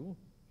supposed to.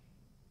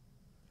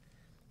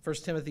 1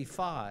 Timothy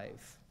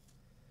 5,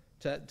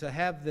 to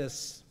have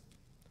this,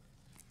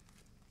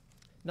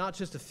 not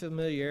just a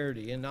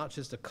familiarity and not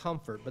just a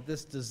comfort, but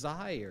this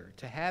desire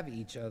to have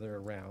each other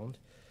around.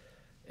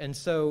 And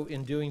so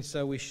in doing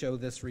so, we show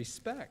this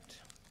respect.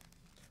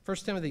 1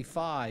 Timothy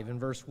 5 and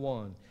verse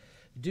 1.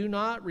 Do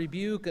not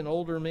rebuke an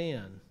older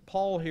man.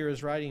 Paul here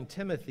is writing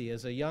Timothy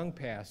as a young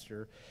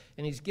pastor,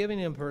 and he's giving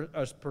him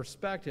a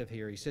perspective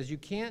here. He says you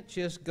can't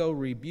just go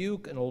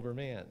rebuke an older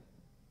man,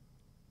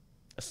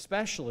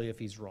 especially if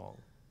he's wrong.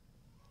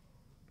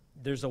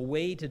 There's a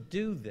way to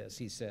do this,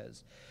 he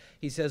says.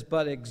 He says,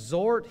 but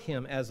exhort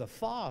him as a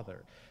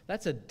father.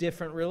 That's a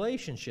different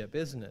relationship,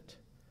 isn't it?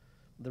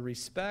 The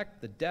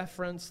respect, the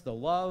deference, the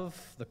love,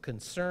 the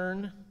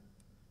concern.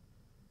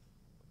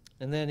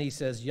 And then he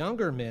says,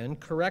 younger men,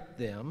 correct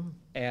them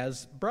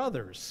as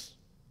brothers.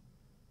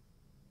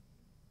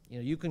 You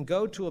know, you can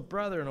go to a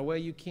brother in a way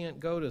you can't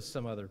go to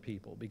some other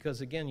people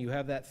because, again, you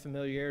have that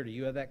familiarity.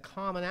 You have that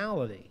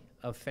commonality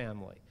of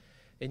family.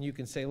 And you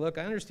can say, look,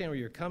 I understand where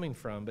you're coming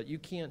from, but you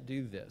can't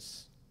do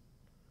this.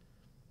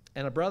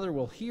 And a brother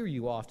will hear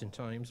you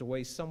oftentimes a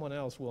way someone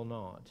else will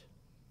not.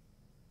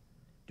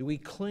 Do we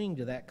cling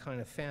to that kind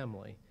of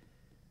family?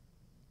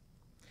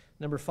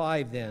 Number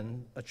 5,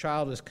 then, a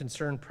child is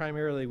concerned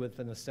primarily with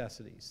the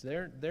necessities.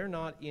 They're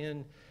not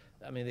in,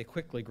 I mean, they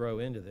quickly grow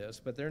into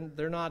this, but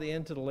they're not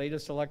into the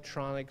latest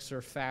electronics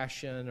or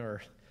fashion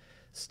or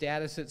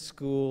status at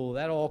school.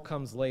 That all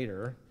comes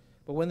later.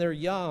 But when they're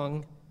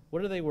young,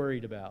 what are they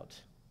worried about?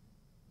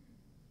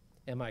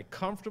 Am I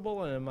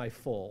comfortable and am I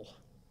full?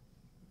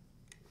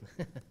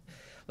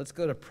 Let's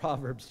go to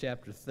Proverbs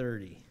chapter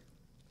 30.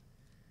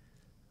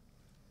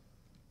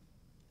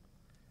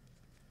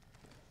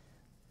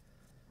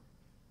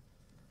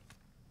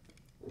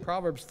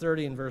 Proverbs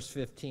 30 and verse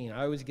 15.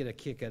 I always get a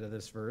kick out of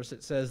this verse.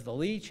 It says, the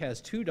leech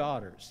has 2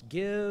 daughters.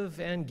 Give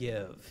and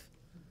give.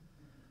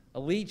 A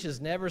leech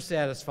is never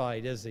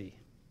satisfied, is he?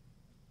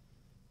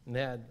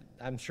 And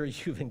I'm sure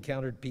you've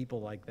encountered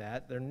people like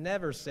that. They're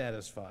never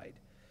satisfied.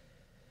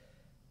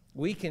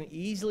 We can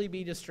easily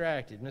be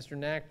distracted. Mr.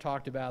 Knack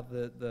talked about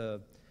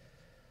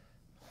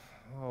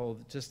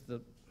just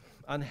the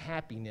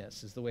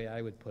unhappiness is the way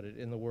I would put it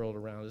in the world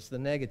around us, the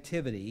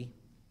negativity.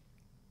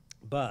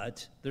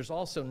 But there's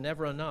also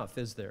never enough,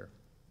 is there?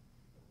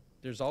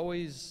 There's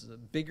always a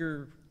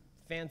bigger,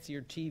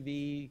 fancier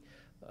TV,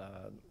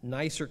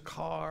 nicer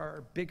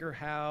car, bigger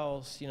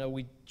house. You know,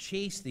 we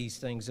chase these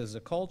things as a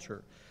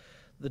culture.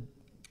 The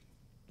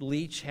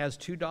leech has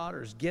 2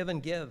 daughters, give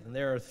and give. And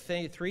there are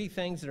 3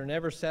 things that are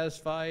never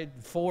satisfied.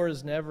 4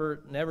 is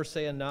never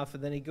say enough.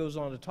 And then he goes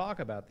on to talk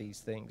about these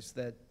things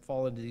that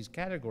fall into these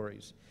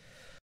categories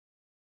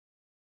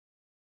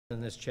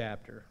in this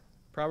chapter.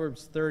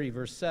 Proverbs 30,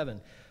 verse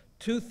 7.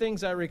 2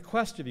 things I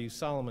request of you,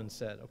 Solomon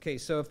said. Okay,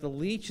 so if the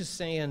leech is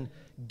saying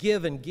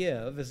give and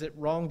give, is it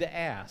wrong to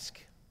ask?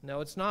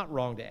 No, it's not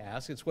wrong to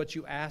ask. It's what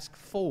you ask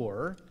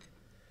for.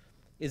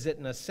 Is it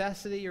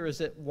necessity or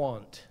is it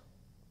want?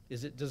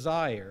 Is it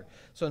desire?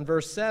 So in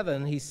verse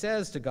 7, he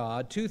says to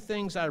God, 2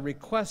 things I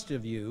request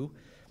of you,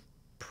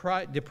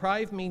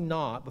 deprive me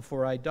not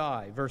before I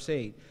die. Verse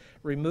 8,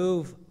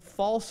 remove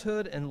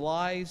falsehood and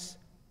lies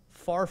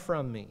far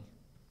from me.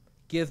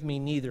 Give me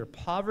neither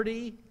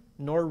poverty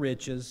nor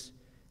riches.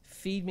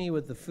 Feed me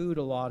with the food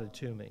allotted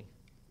to me.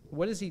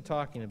 What is he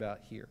talking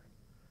about here?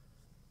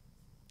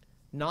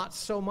 Not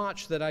so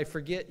much that I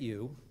forget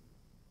you,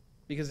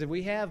 because if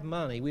we have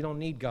money, we don't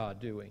need God,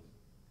 do we?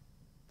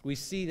 We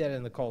see that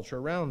in the culture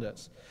around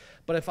us.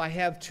 But if I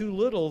have too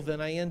little, then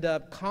I end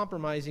up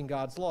compromising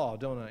God's law,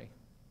 don't I?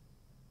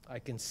 I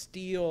can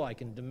steal, I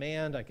can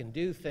demand, I can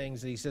do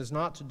things that he says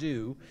not to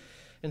do.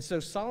 And so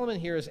Solomon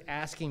here is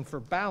asking for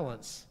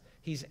balance.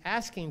 He's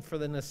asking for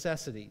the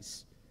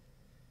necessities.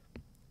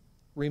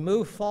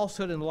 Remove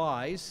falsehood and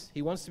lies.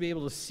 He wants to be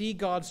able to see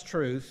God's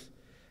truth.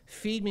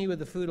 Feed me with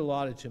the food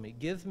allotted to me.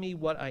 Give me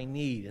what I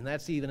need. And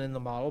that's even in the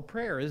model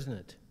prayer, isn't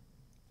it?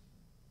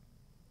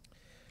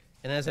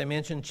 And as I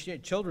mentioned,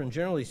 children,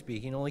 generally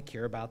speaking, only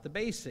care about the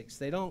basics.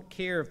 They don't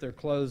care if their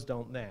clothes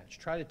don't match.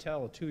 Try to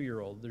tell a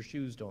 2-year-old their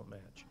shoes don't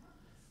match.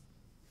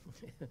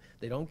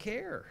 They don't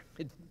care.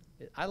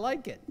 I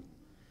like it.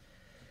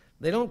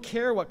 They don't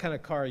care what kind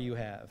of car you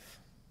have.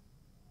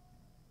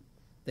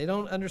 They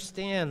don't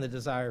understand the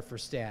desire for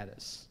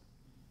status.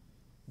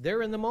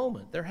 They're in the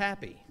moment. They're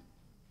happy.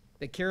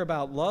 They care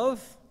about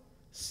love,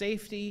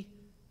 safety,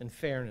 and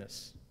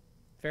fairness.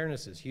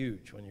 Fairness is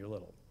huge when you're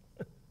little.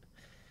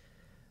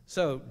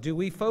 So, do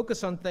we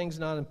focus on things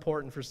not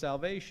important for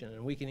salvation?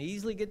 And we can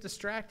easily get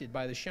distracted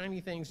by the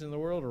shiny things in the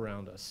world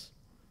around us.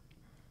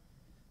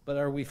 But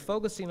are we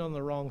focusing on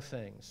the wrong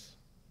things?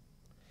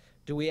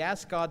 Do we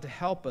ask God to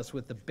help us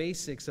with the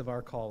basics of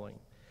our calling,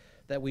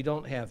 that we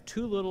don't have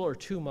too little or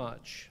too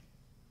much?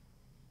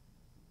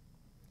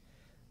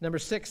 Number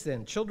 6,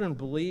 then, children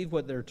believe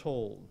what they're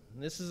told.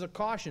 And this is a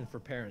caution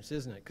for parents,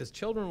 isn't it? Because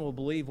children will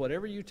believe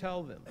whatever you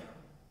tell them.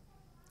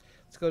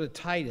 Let's go to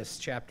Titus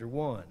chapter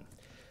 1.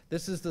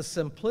 This is the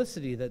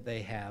simplicity that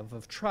they have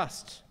of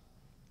trust,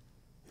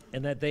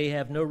 and that they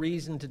have no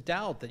reason to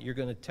doubt that you're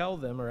going to tell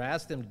them or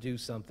ask them to do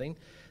something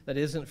that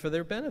isn't for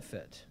their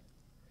benefit.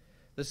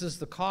 This is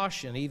the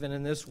caution even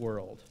in this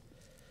world.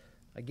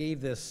 I gave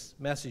this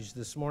message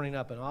this morning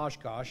up in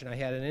Oshkosh, and I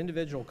had an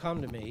individual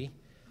come to me,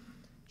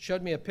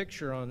 showed me a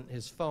picture on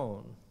his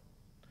phone,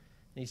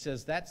 and he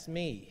says, "That's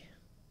me."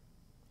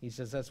 He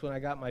says, that's when I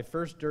got my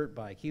first dirt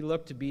bike. He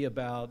looked to be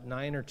about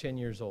 9 or 10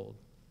 years old.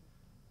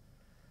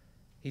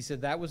 He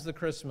said, that was the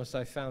Christmas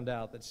I found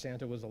out that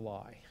Santa was a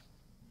lie.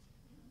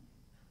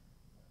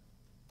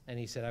 And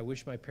he said, I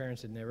wish my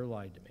parents had never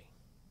lied to me.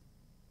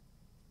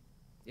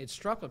 It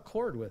struck a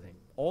chord with him.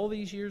 All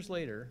these years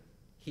later,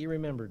 he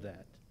remembered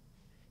that.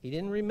 He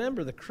didn't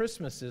remember the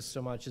Christmases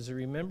so much as he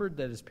remembered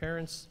that his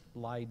parents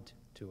lied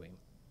to him.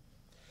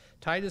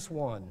 Titus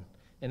 1,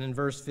 and in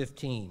verse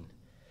 15,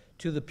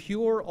 to the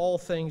pure all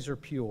things are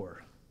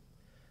pure.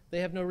 They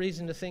have no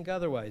reason to think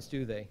otherwise,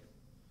 do they?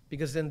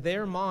 Because in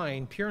their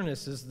mind,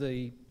 pureness is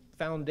the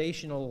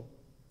foundational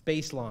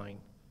baseline.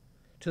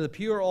 To the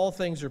pure all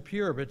things are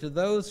pure, but to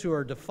those who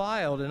are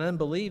defiled and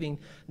unbelieving,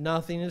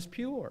 nothing is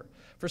pure.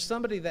 For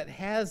somebody that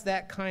has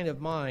that kind of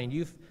mind,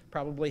 you've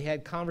probably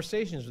had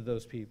conversations with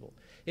those people.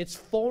 It's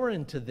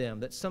foreign to them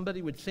that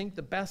somebody would think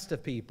the best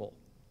of people,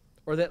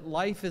 or that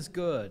life is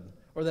good,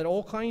 or that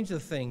all kinds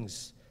of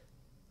things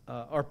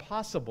are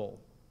possible.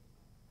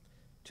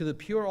 To the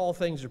pure all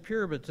things are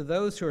pure, but to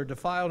those who are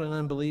defiled and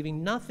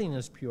unbelieving, nothing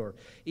is pure.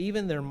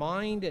 Even their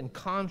mind and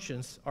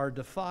conscience are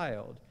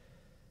defiled.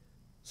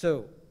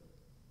 So,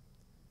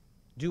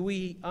 do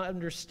we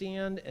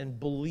understand and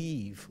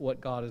believe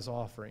what God is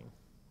offering?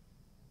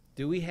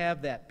 Do we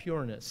have that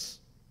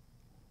pureness?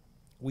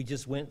 We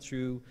just went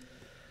through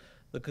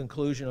the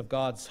conclusion of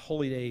God's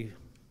Holy Day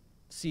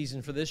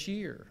season for this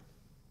year.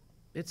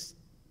 It's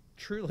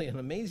truly an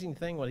amazing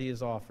thing what He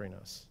is offering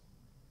us.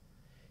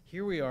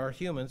 Here we are,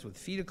 humans with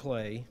feet of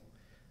clay,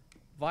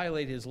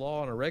 violate His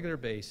law on a regular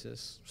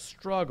basis,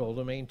 struggle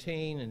to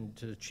maintain and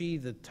to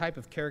achieve the type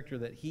of character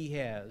that He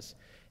has,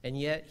 and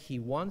yet He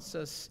wants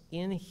us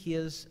in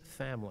His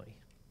family.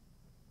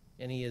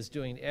 And He is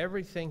doing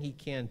everything He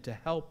can to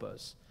help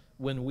us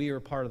when we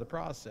are part of the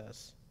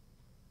process.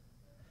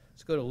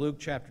 Let's go to Luke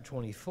chapter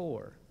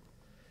 24.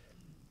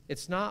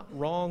 It's not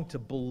wrong to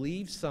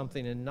believe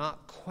something and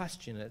not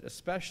question it,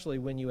 especially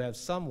when you have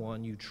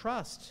someone you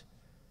trust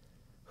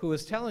who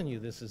is telling you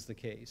this is the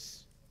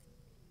case.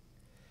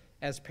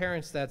 As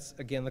parents, that's,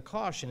 again, the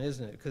caution,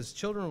 isn't it? Because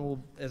children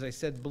will, as I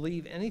said,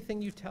 believe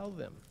anything you tell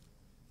them.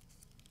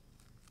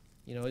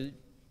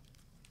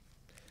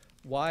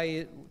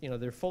 Why,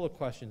 they're full of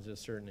questions at a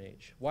certain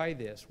age. Why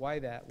this? Why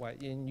that? Why?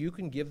 And you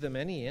can give them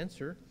any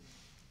answer.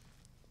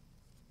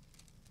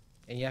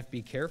 And you have to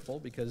be careful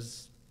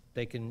because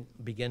they can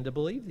begin to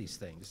believe these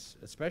things,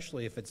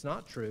 especially if it's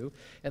not true.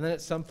 And then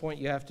at some point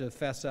you have to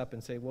fess up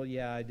and say, well,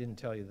 yeah, I didn't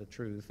tell you the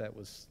truth.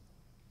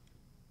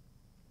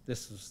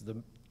 This is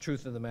the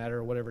truth of the matter,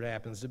 or whatever it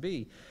happens to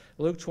be.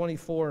 Luke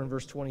 24 and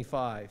verse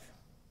 25.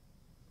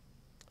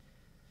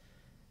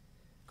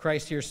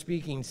 Christ here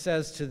speaking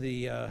says to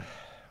the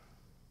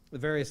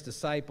various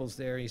disciples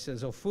there, He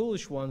says, O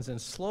foolish ones and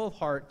slow of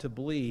heart to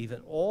believe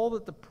in all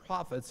that the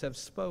prophets have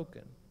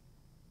spoken.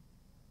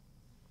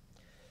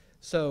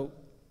 So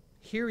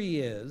here He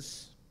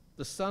is,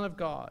 the Son of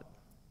God,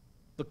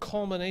 the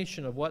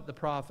culmination of what the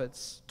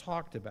prophets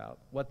talked about,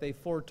 what they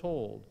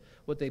foretold,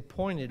 what they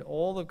pointed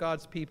all of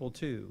God's people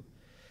to.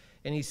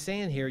 And He's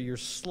saying here, you're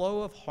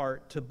slow of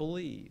heart to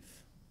believe.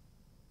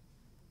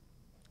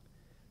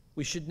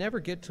 We should never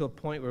get to a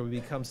point where we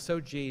become so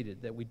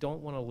jaded that we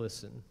don't want to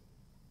listen.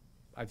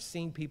 I've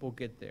seen people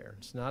get there.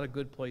 It's not a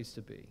good place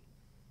to be.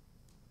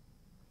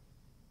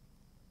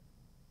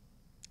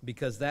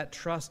 Because that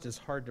trust is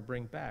hard to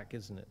bring back,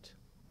 isn't it?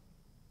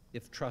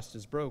 If trust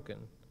is broken.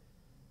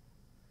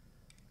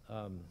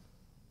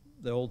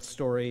 The old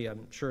story,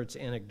 I'm sure it's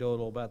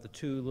anecdotal, about the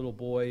two little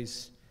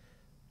boys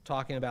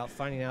talking about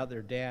finding out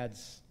their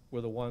dads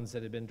were the ones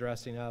that had been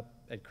dressing up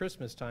at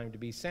Christmas time to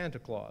be Santa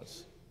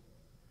Claus.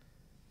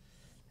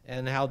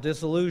 And how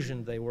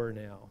disillusioned they were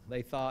now.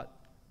 They thought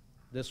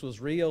this was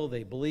real.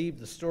 They believed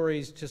the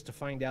stories just to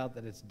find out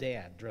that it's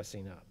Dad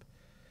dressing up.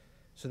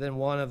 So then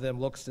one of them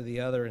looks to the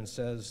other and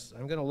says,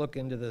 I'm going to look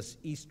into this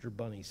Easter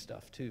bunny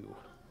stuff too.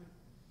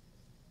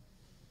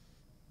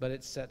 But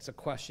it sets a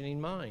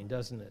questioning mind,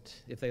 doesn't it?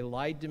 If they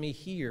lied to me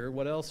here,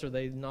 what else are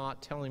they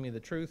not telling me the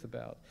truth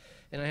about?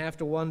 And I have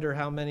to wonder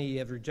how many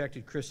have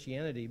rejected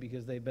Christianity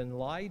because they've been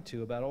lied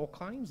to about all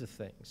kinds of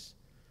things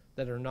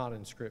that are not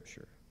in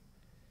Scripture.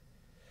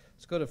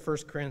 Let's go to 1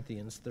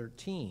 Corinthians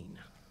 13.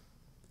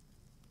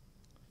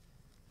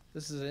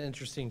 This is an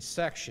interesting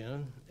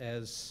section.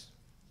 As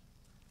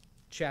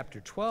chapter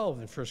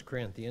 12 in 1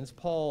 Corinthians,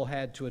 Paul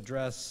had to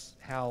address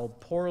how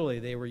poorly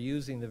they were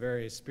using the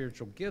various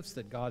spiritual gifts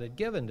that God had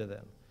given to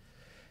them.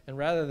 And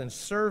rather than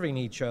serving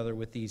each other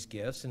with these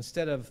gifts,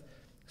 instead of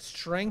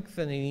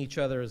strengthening each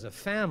other as a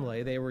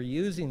family, they were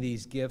using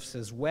these gifts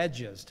as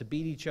wedges to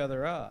beat each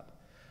other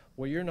up.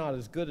 Well, you're not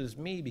as good as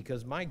me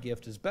because my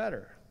gift is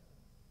better.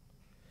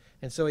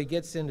 And so he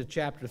gets into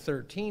chapter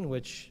 13,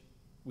 which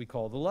we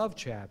call the love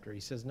chapter. He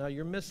says, no,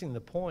 you're missing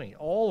the point.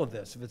 All of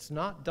this, if it's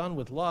not done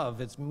with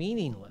love, it's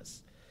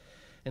meaningless.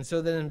 And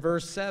so then in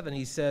verse 7,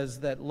 he says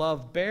that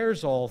love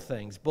bears all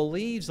things,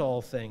 believes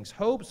all things,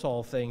 hopes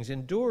all things,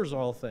 endures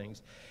all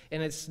things.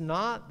 And it's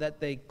not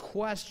that they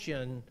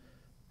question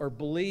or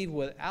believe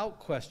without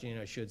questioning,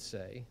 I should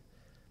say,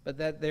 but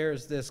that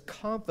there's this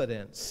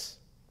confidence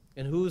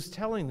in who's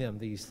telling them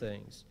these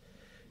things.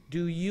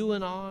 Do you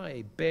and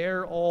I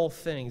bear all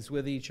things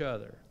with each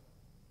other?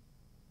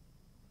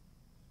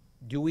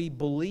 Do we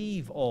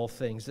believe all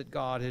things that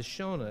God has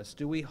shown us?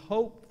 Do we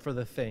hope for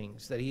the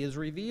things that He has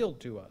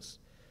revealed to us?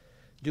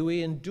 Do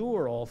we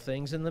endure all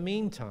things in the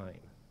meantime?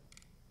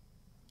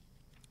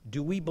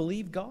 Do we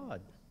believe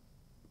God?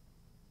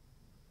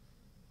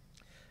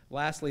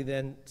 Lastly,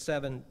 then,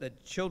 7,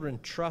 that children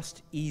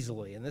trust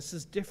easily. And this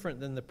is different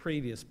than the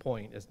previous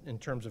point in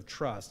terms of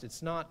trust.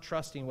 It's not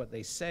trusting what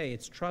they say,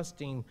 it's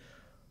trusting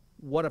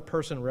what a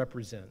person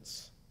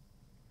represents.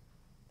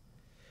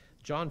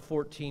 John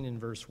 14 and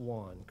verse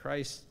 1,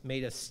 Christ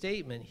made a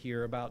statement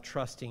here about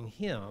trusting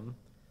Him.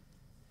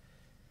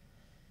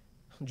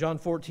 John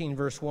 14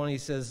 verse 1, He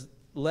says,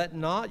 "Let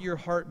not your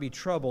heart be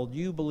troubled.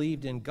 You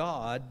believed in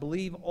God,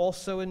 believe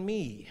also in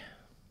me."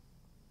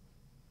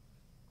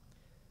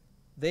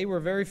 They were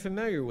very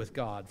familiar with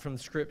God from the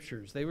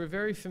Scriptures. They were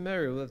very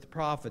familiar with what the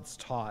prophets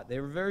taught. They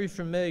were very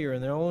familiar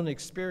in their own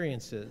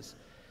experiences.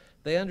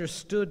 They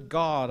understood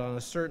God on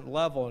a certain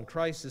level, and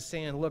Christ is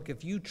saying, look,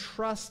 if you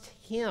trust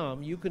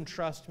Him, you can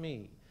trust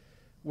me.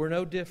 We're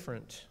no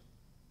different.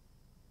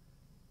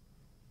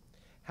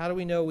 How do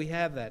we know we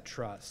have that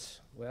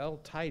trust? Well,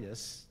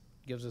 Titus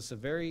gives us a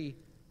very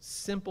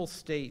simple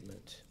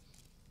statement,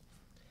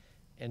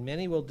 and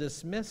many will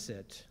dismiss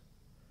it,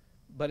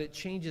 but it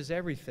changes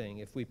everything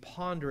if we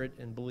ponder it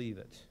and believe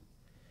it.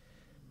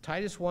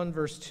 Titus 1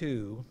 verse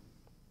 2,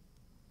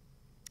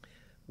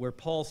 where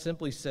Paul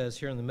simply says,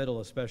 here in the middle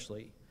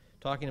especially,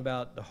 talking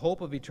about the hope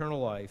of eternal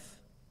life,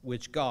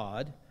 which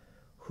God,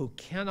 who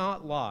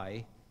cannot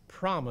lie,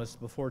 promised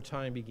before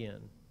time began.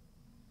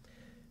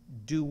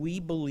 Do we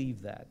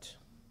believe that?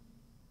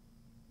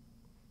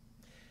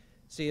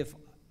 See, if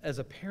as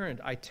a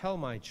parent I tell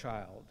my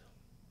child,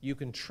 you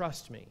can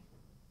trust me.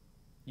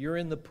 You're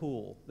in the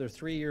pool. They're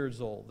 3 years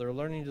old. They're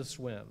learning to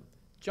swim.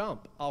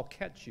 Jump, I'll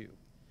catch you.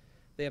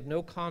 They have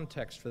no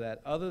context for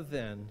that other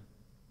than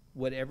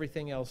what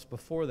everything else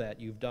before that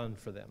you've done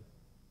for them.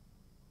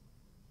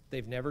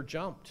 They've never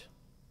jumped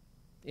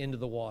into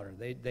the water.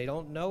 They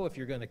don't know if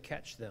you're going to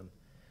catch them.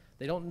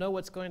 They don't know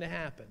what's going to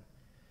happen.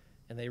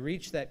 And they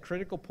reach that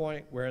critical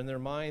point where in their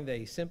mind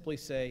they simply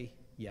say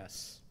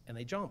yes, and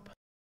they jump.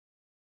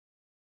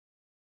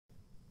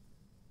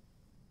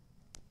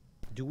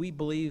 Do we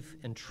believe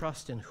and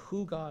trust in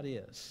who God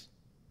is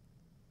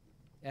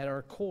at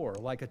our core,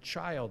 like a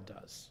child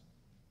does?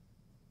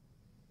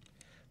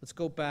 Let's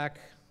go back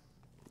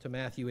to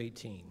Matthew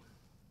 18.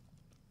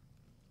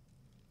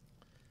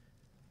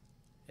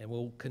 And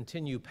we'll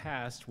continue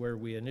past where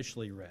we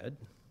initially read.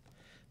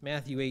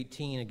 Matthew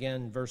 18,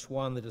 again, verse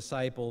 1, the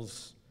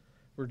disciples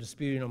were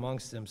disputing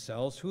amongst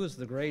themselves, who is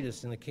the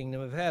greatest in the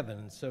kingdom of heaven?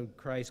 And so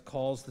Christ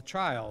calls the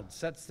child,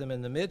 sets them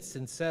in the midst,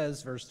 and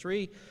says, verse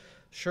 3,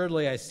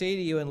 "Surely I say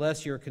to you,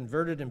 unless you are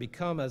converted and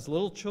become as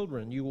little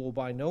children, you will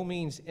by no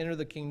means enter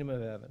the kingdom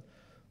of heaven."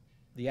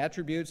 The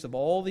attributes of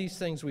all these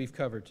things we've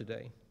covered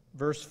today.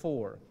 Verse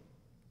 4,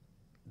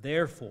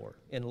 "Therefore,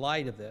 in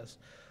light of this,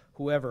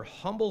 whoever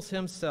humbles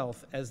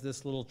himself as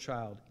this little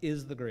child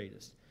is the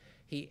greatest."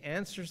 He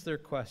answers their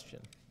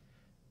question,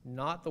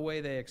 not the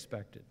way they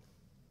expected.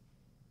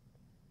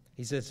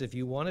 He says, if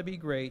you want to be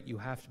great, you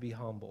have to be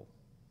humble.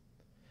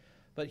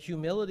 But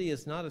humility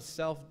is not a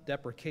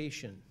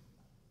self-deprecation.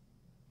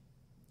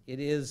 It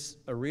is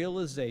a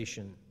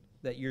realization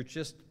that you're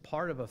just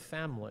part of a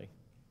family,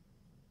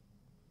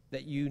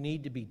 that you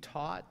need to be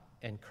taught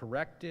and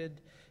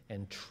corrected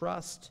and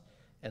trust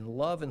and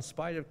love in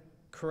spite of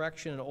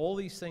correction and all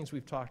these things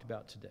we've talked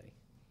about today.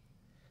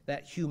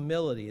 That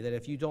humility, that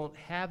if you don't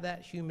have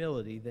that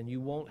humility, then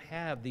you won't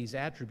have these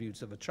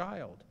attributes of a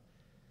child.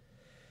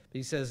 But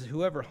he says,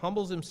 whoever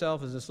humbles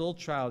himself as this little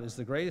child is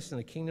the greatest in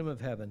the kingdom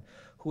of heaven.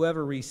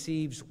 Whoever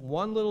receives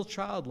one little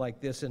child like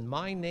this in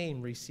my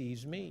name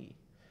receives me.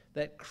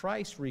 That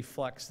Christ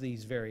reflects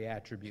these very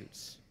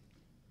attributes.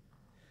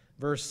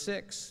 Verse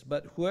 6,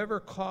 "But whoever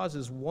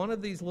causes one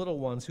of these little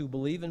ones who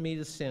believe in me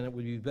to sin, it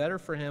would be better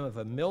for him if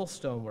a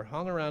millstone were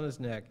hung around his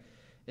neck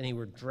and he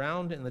were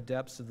drowned in the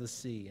depths of the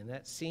sea." And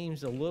that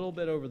seems a little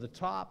bit over the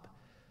top,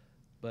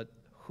 but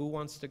who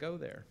wants to go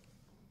there?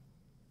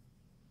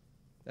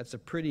 That's a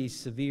pretty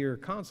severe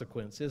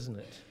consequence, isn't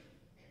it?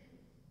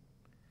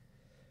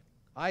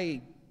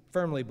 I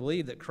firmly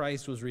believe that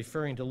Christ was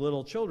referring to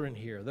little children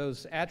here,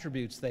 those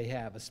attributes they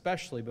have,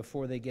 especially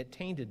before they get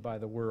tainted by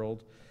the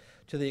world,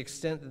 to the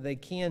extent that they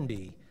can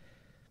be.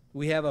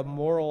 We have a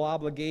moral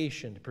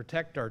obligation to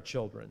protect our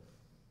children,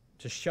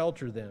 to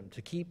shelter them,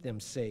 to keep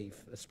them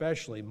safe,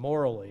 especially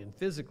morally and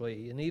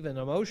physically and even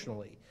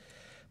emotionally.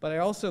 But I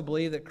also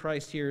believe that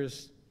Christ here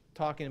is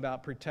talking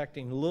about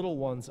protecting little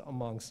ones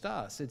amongst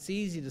us. It's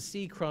easy to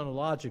see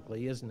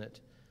chronologically, isn't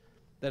it,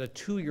 that a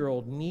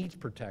 2-year-old needs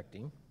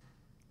protecting,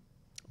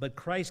 but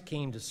Christ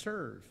came to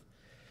serve.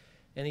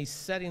 And he's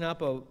setting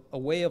up a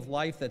way of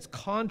life that's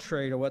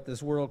contrary to what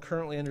this world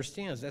currently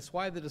understands. That's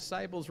why the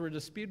disciples were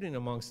disputing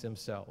amongst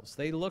themselves.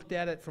 They looked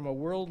at it from a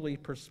worldly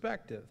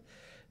perspective.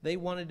 They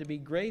wanted to be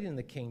great in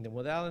the kingdom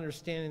without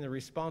understanding the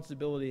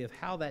responsibility of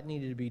how that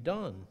needed to be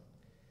done.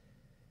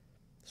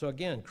 So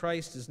again,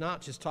 Christ is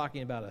not just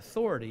talking about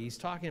authority, he's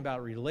talking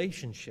about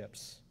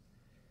relationships.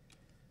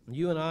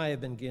 You and I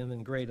have been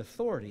given great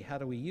authority. How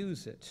do we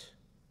use it?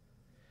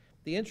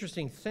 The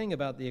interesting thing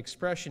about the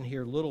expression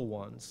here, little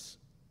ones,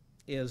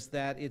 is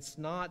that it's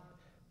not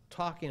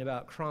talking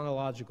about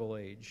chronological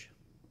age.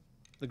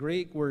 The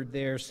Greek word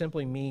there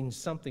simply means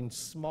something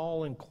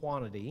small in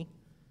quantity,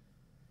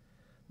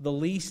 the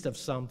least of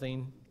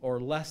something, or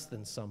less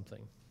than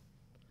something.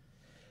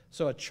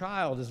 So a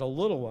child is a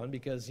little one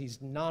because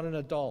he's not an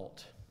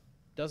adult,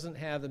 doesn't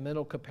have the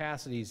mental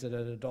capacities that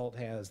an adult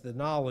has, the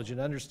knowledge and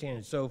understanding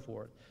and so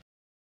forth.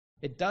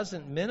 It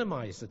doesn't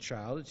minimize the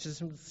child. It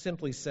just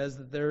simply says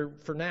that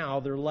for now,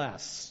 they're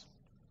less.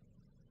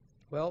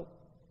 Well,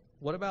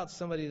 what about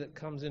somebody that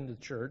comes into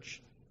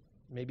church,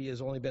 maybe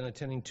has only been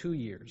attending 2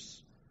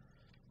 years,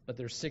 but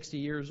they're 60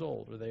 years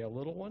old? Are they a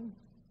little one?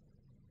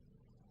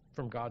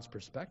 From God's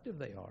perspective,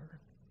 they are.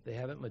 They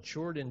haven't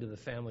matured into the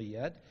family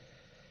yet,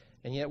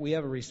 and yet we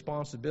have a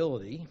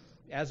responsibility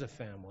as a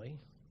family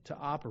to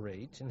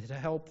operate and to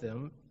help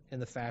them in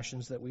the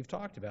fashions that we've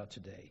talked about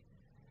today.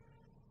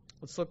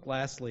 Let's look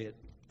lastly at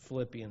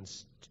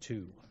Philippians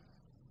 2.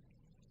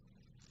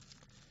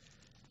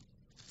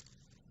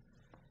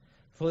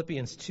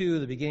 Philippians 2,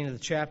 the beginning of the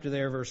chapter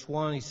there, verse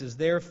 1, he says,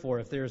 "Therefore,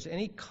 if there is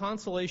any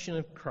consolation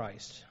of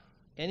Christ,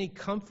 any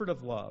comfort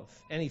of love,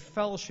 any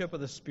fellowship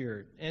of the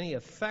Spirit, any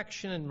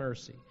affection and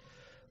mercy,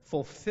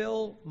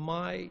 fulfill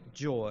my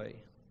joy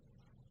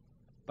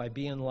by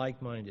being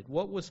like-minded."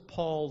 What was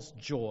Paul's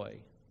joy?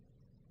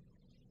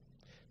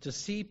 To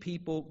see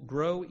people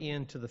grow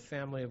into the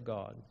family of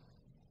God,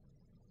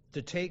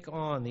 to take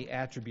on the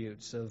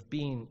attributes of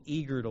being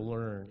eager to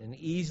learn and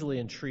easily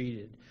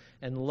entreated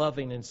and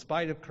loving in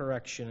spite of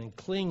correction and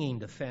clinging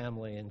to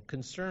family and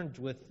concerned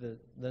with the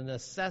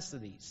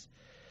necessities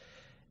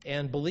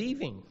and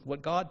believing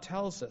what God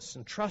tells us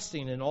and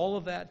trusting in all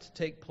of that to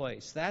take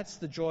place. That's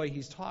the joy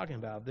he's talking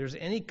about. If there's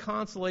any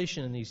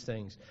consolation in these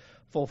things,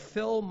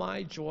 fulfill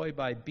my joy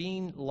by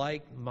being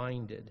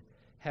like-minded,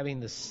 having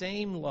the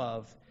same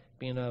love,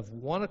 being of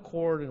one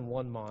accord and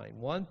one mind,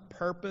 one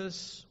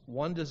purpose,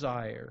 one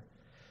desire.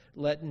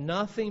 Let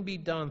nothing be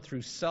done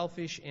through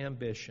selfish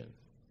ambition.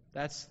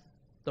 That's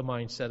the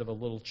mindset of a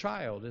little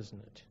child, isn't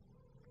it?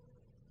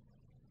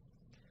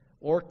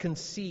 Or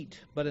conceit,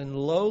 but in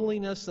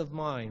lowliness of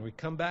mind. We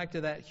come back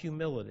to that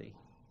humility.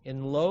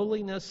 In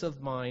lowliness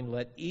of mind,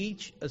 let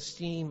each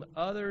esteem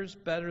others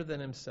better than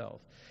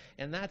himself.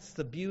 And that's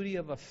the beauty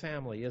of a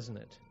family, isn't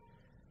it?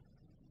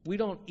 We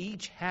don't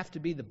each have to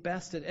be the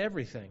best at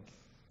everything.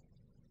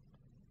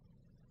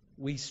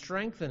 We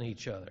strengthen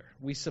each other.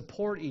 We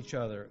support each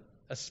other,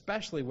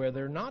 especially where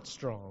they're not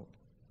strong,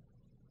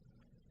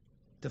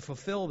 to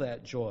fulfill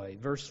that joy.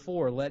 Verse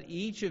 4, let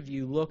each of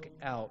you look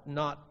out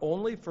not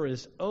only for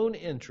his own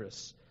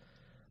interests,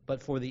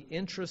 but for the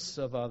interests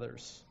of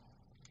others.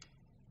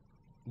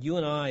 You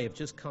and I have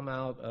just come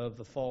out of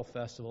the fall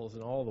festivals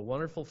and all the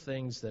wonderful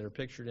things that are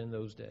pictured in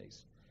those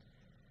days.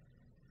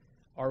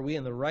 Are we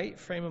in the right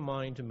frame of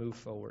mind to move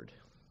forward?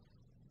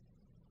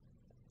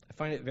 I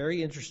find it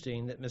very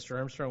interesting that Mr.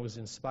 Armstrong was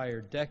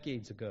inspired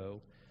decades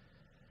ago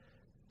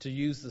to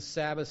use the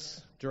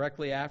Sabbath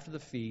directly after the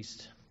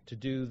feast to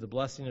do the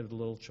blessing of the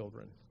little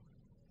children.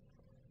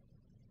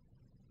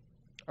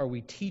 Are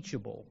we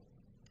teachable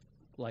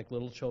like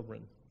little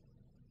children?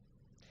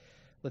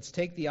 Let's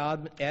take the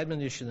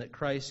admonition that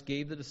Christ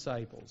gave the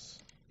disciples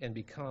and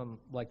become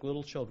like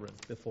little children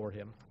before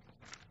him.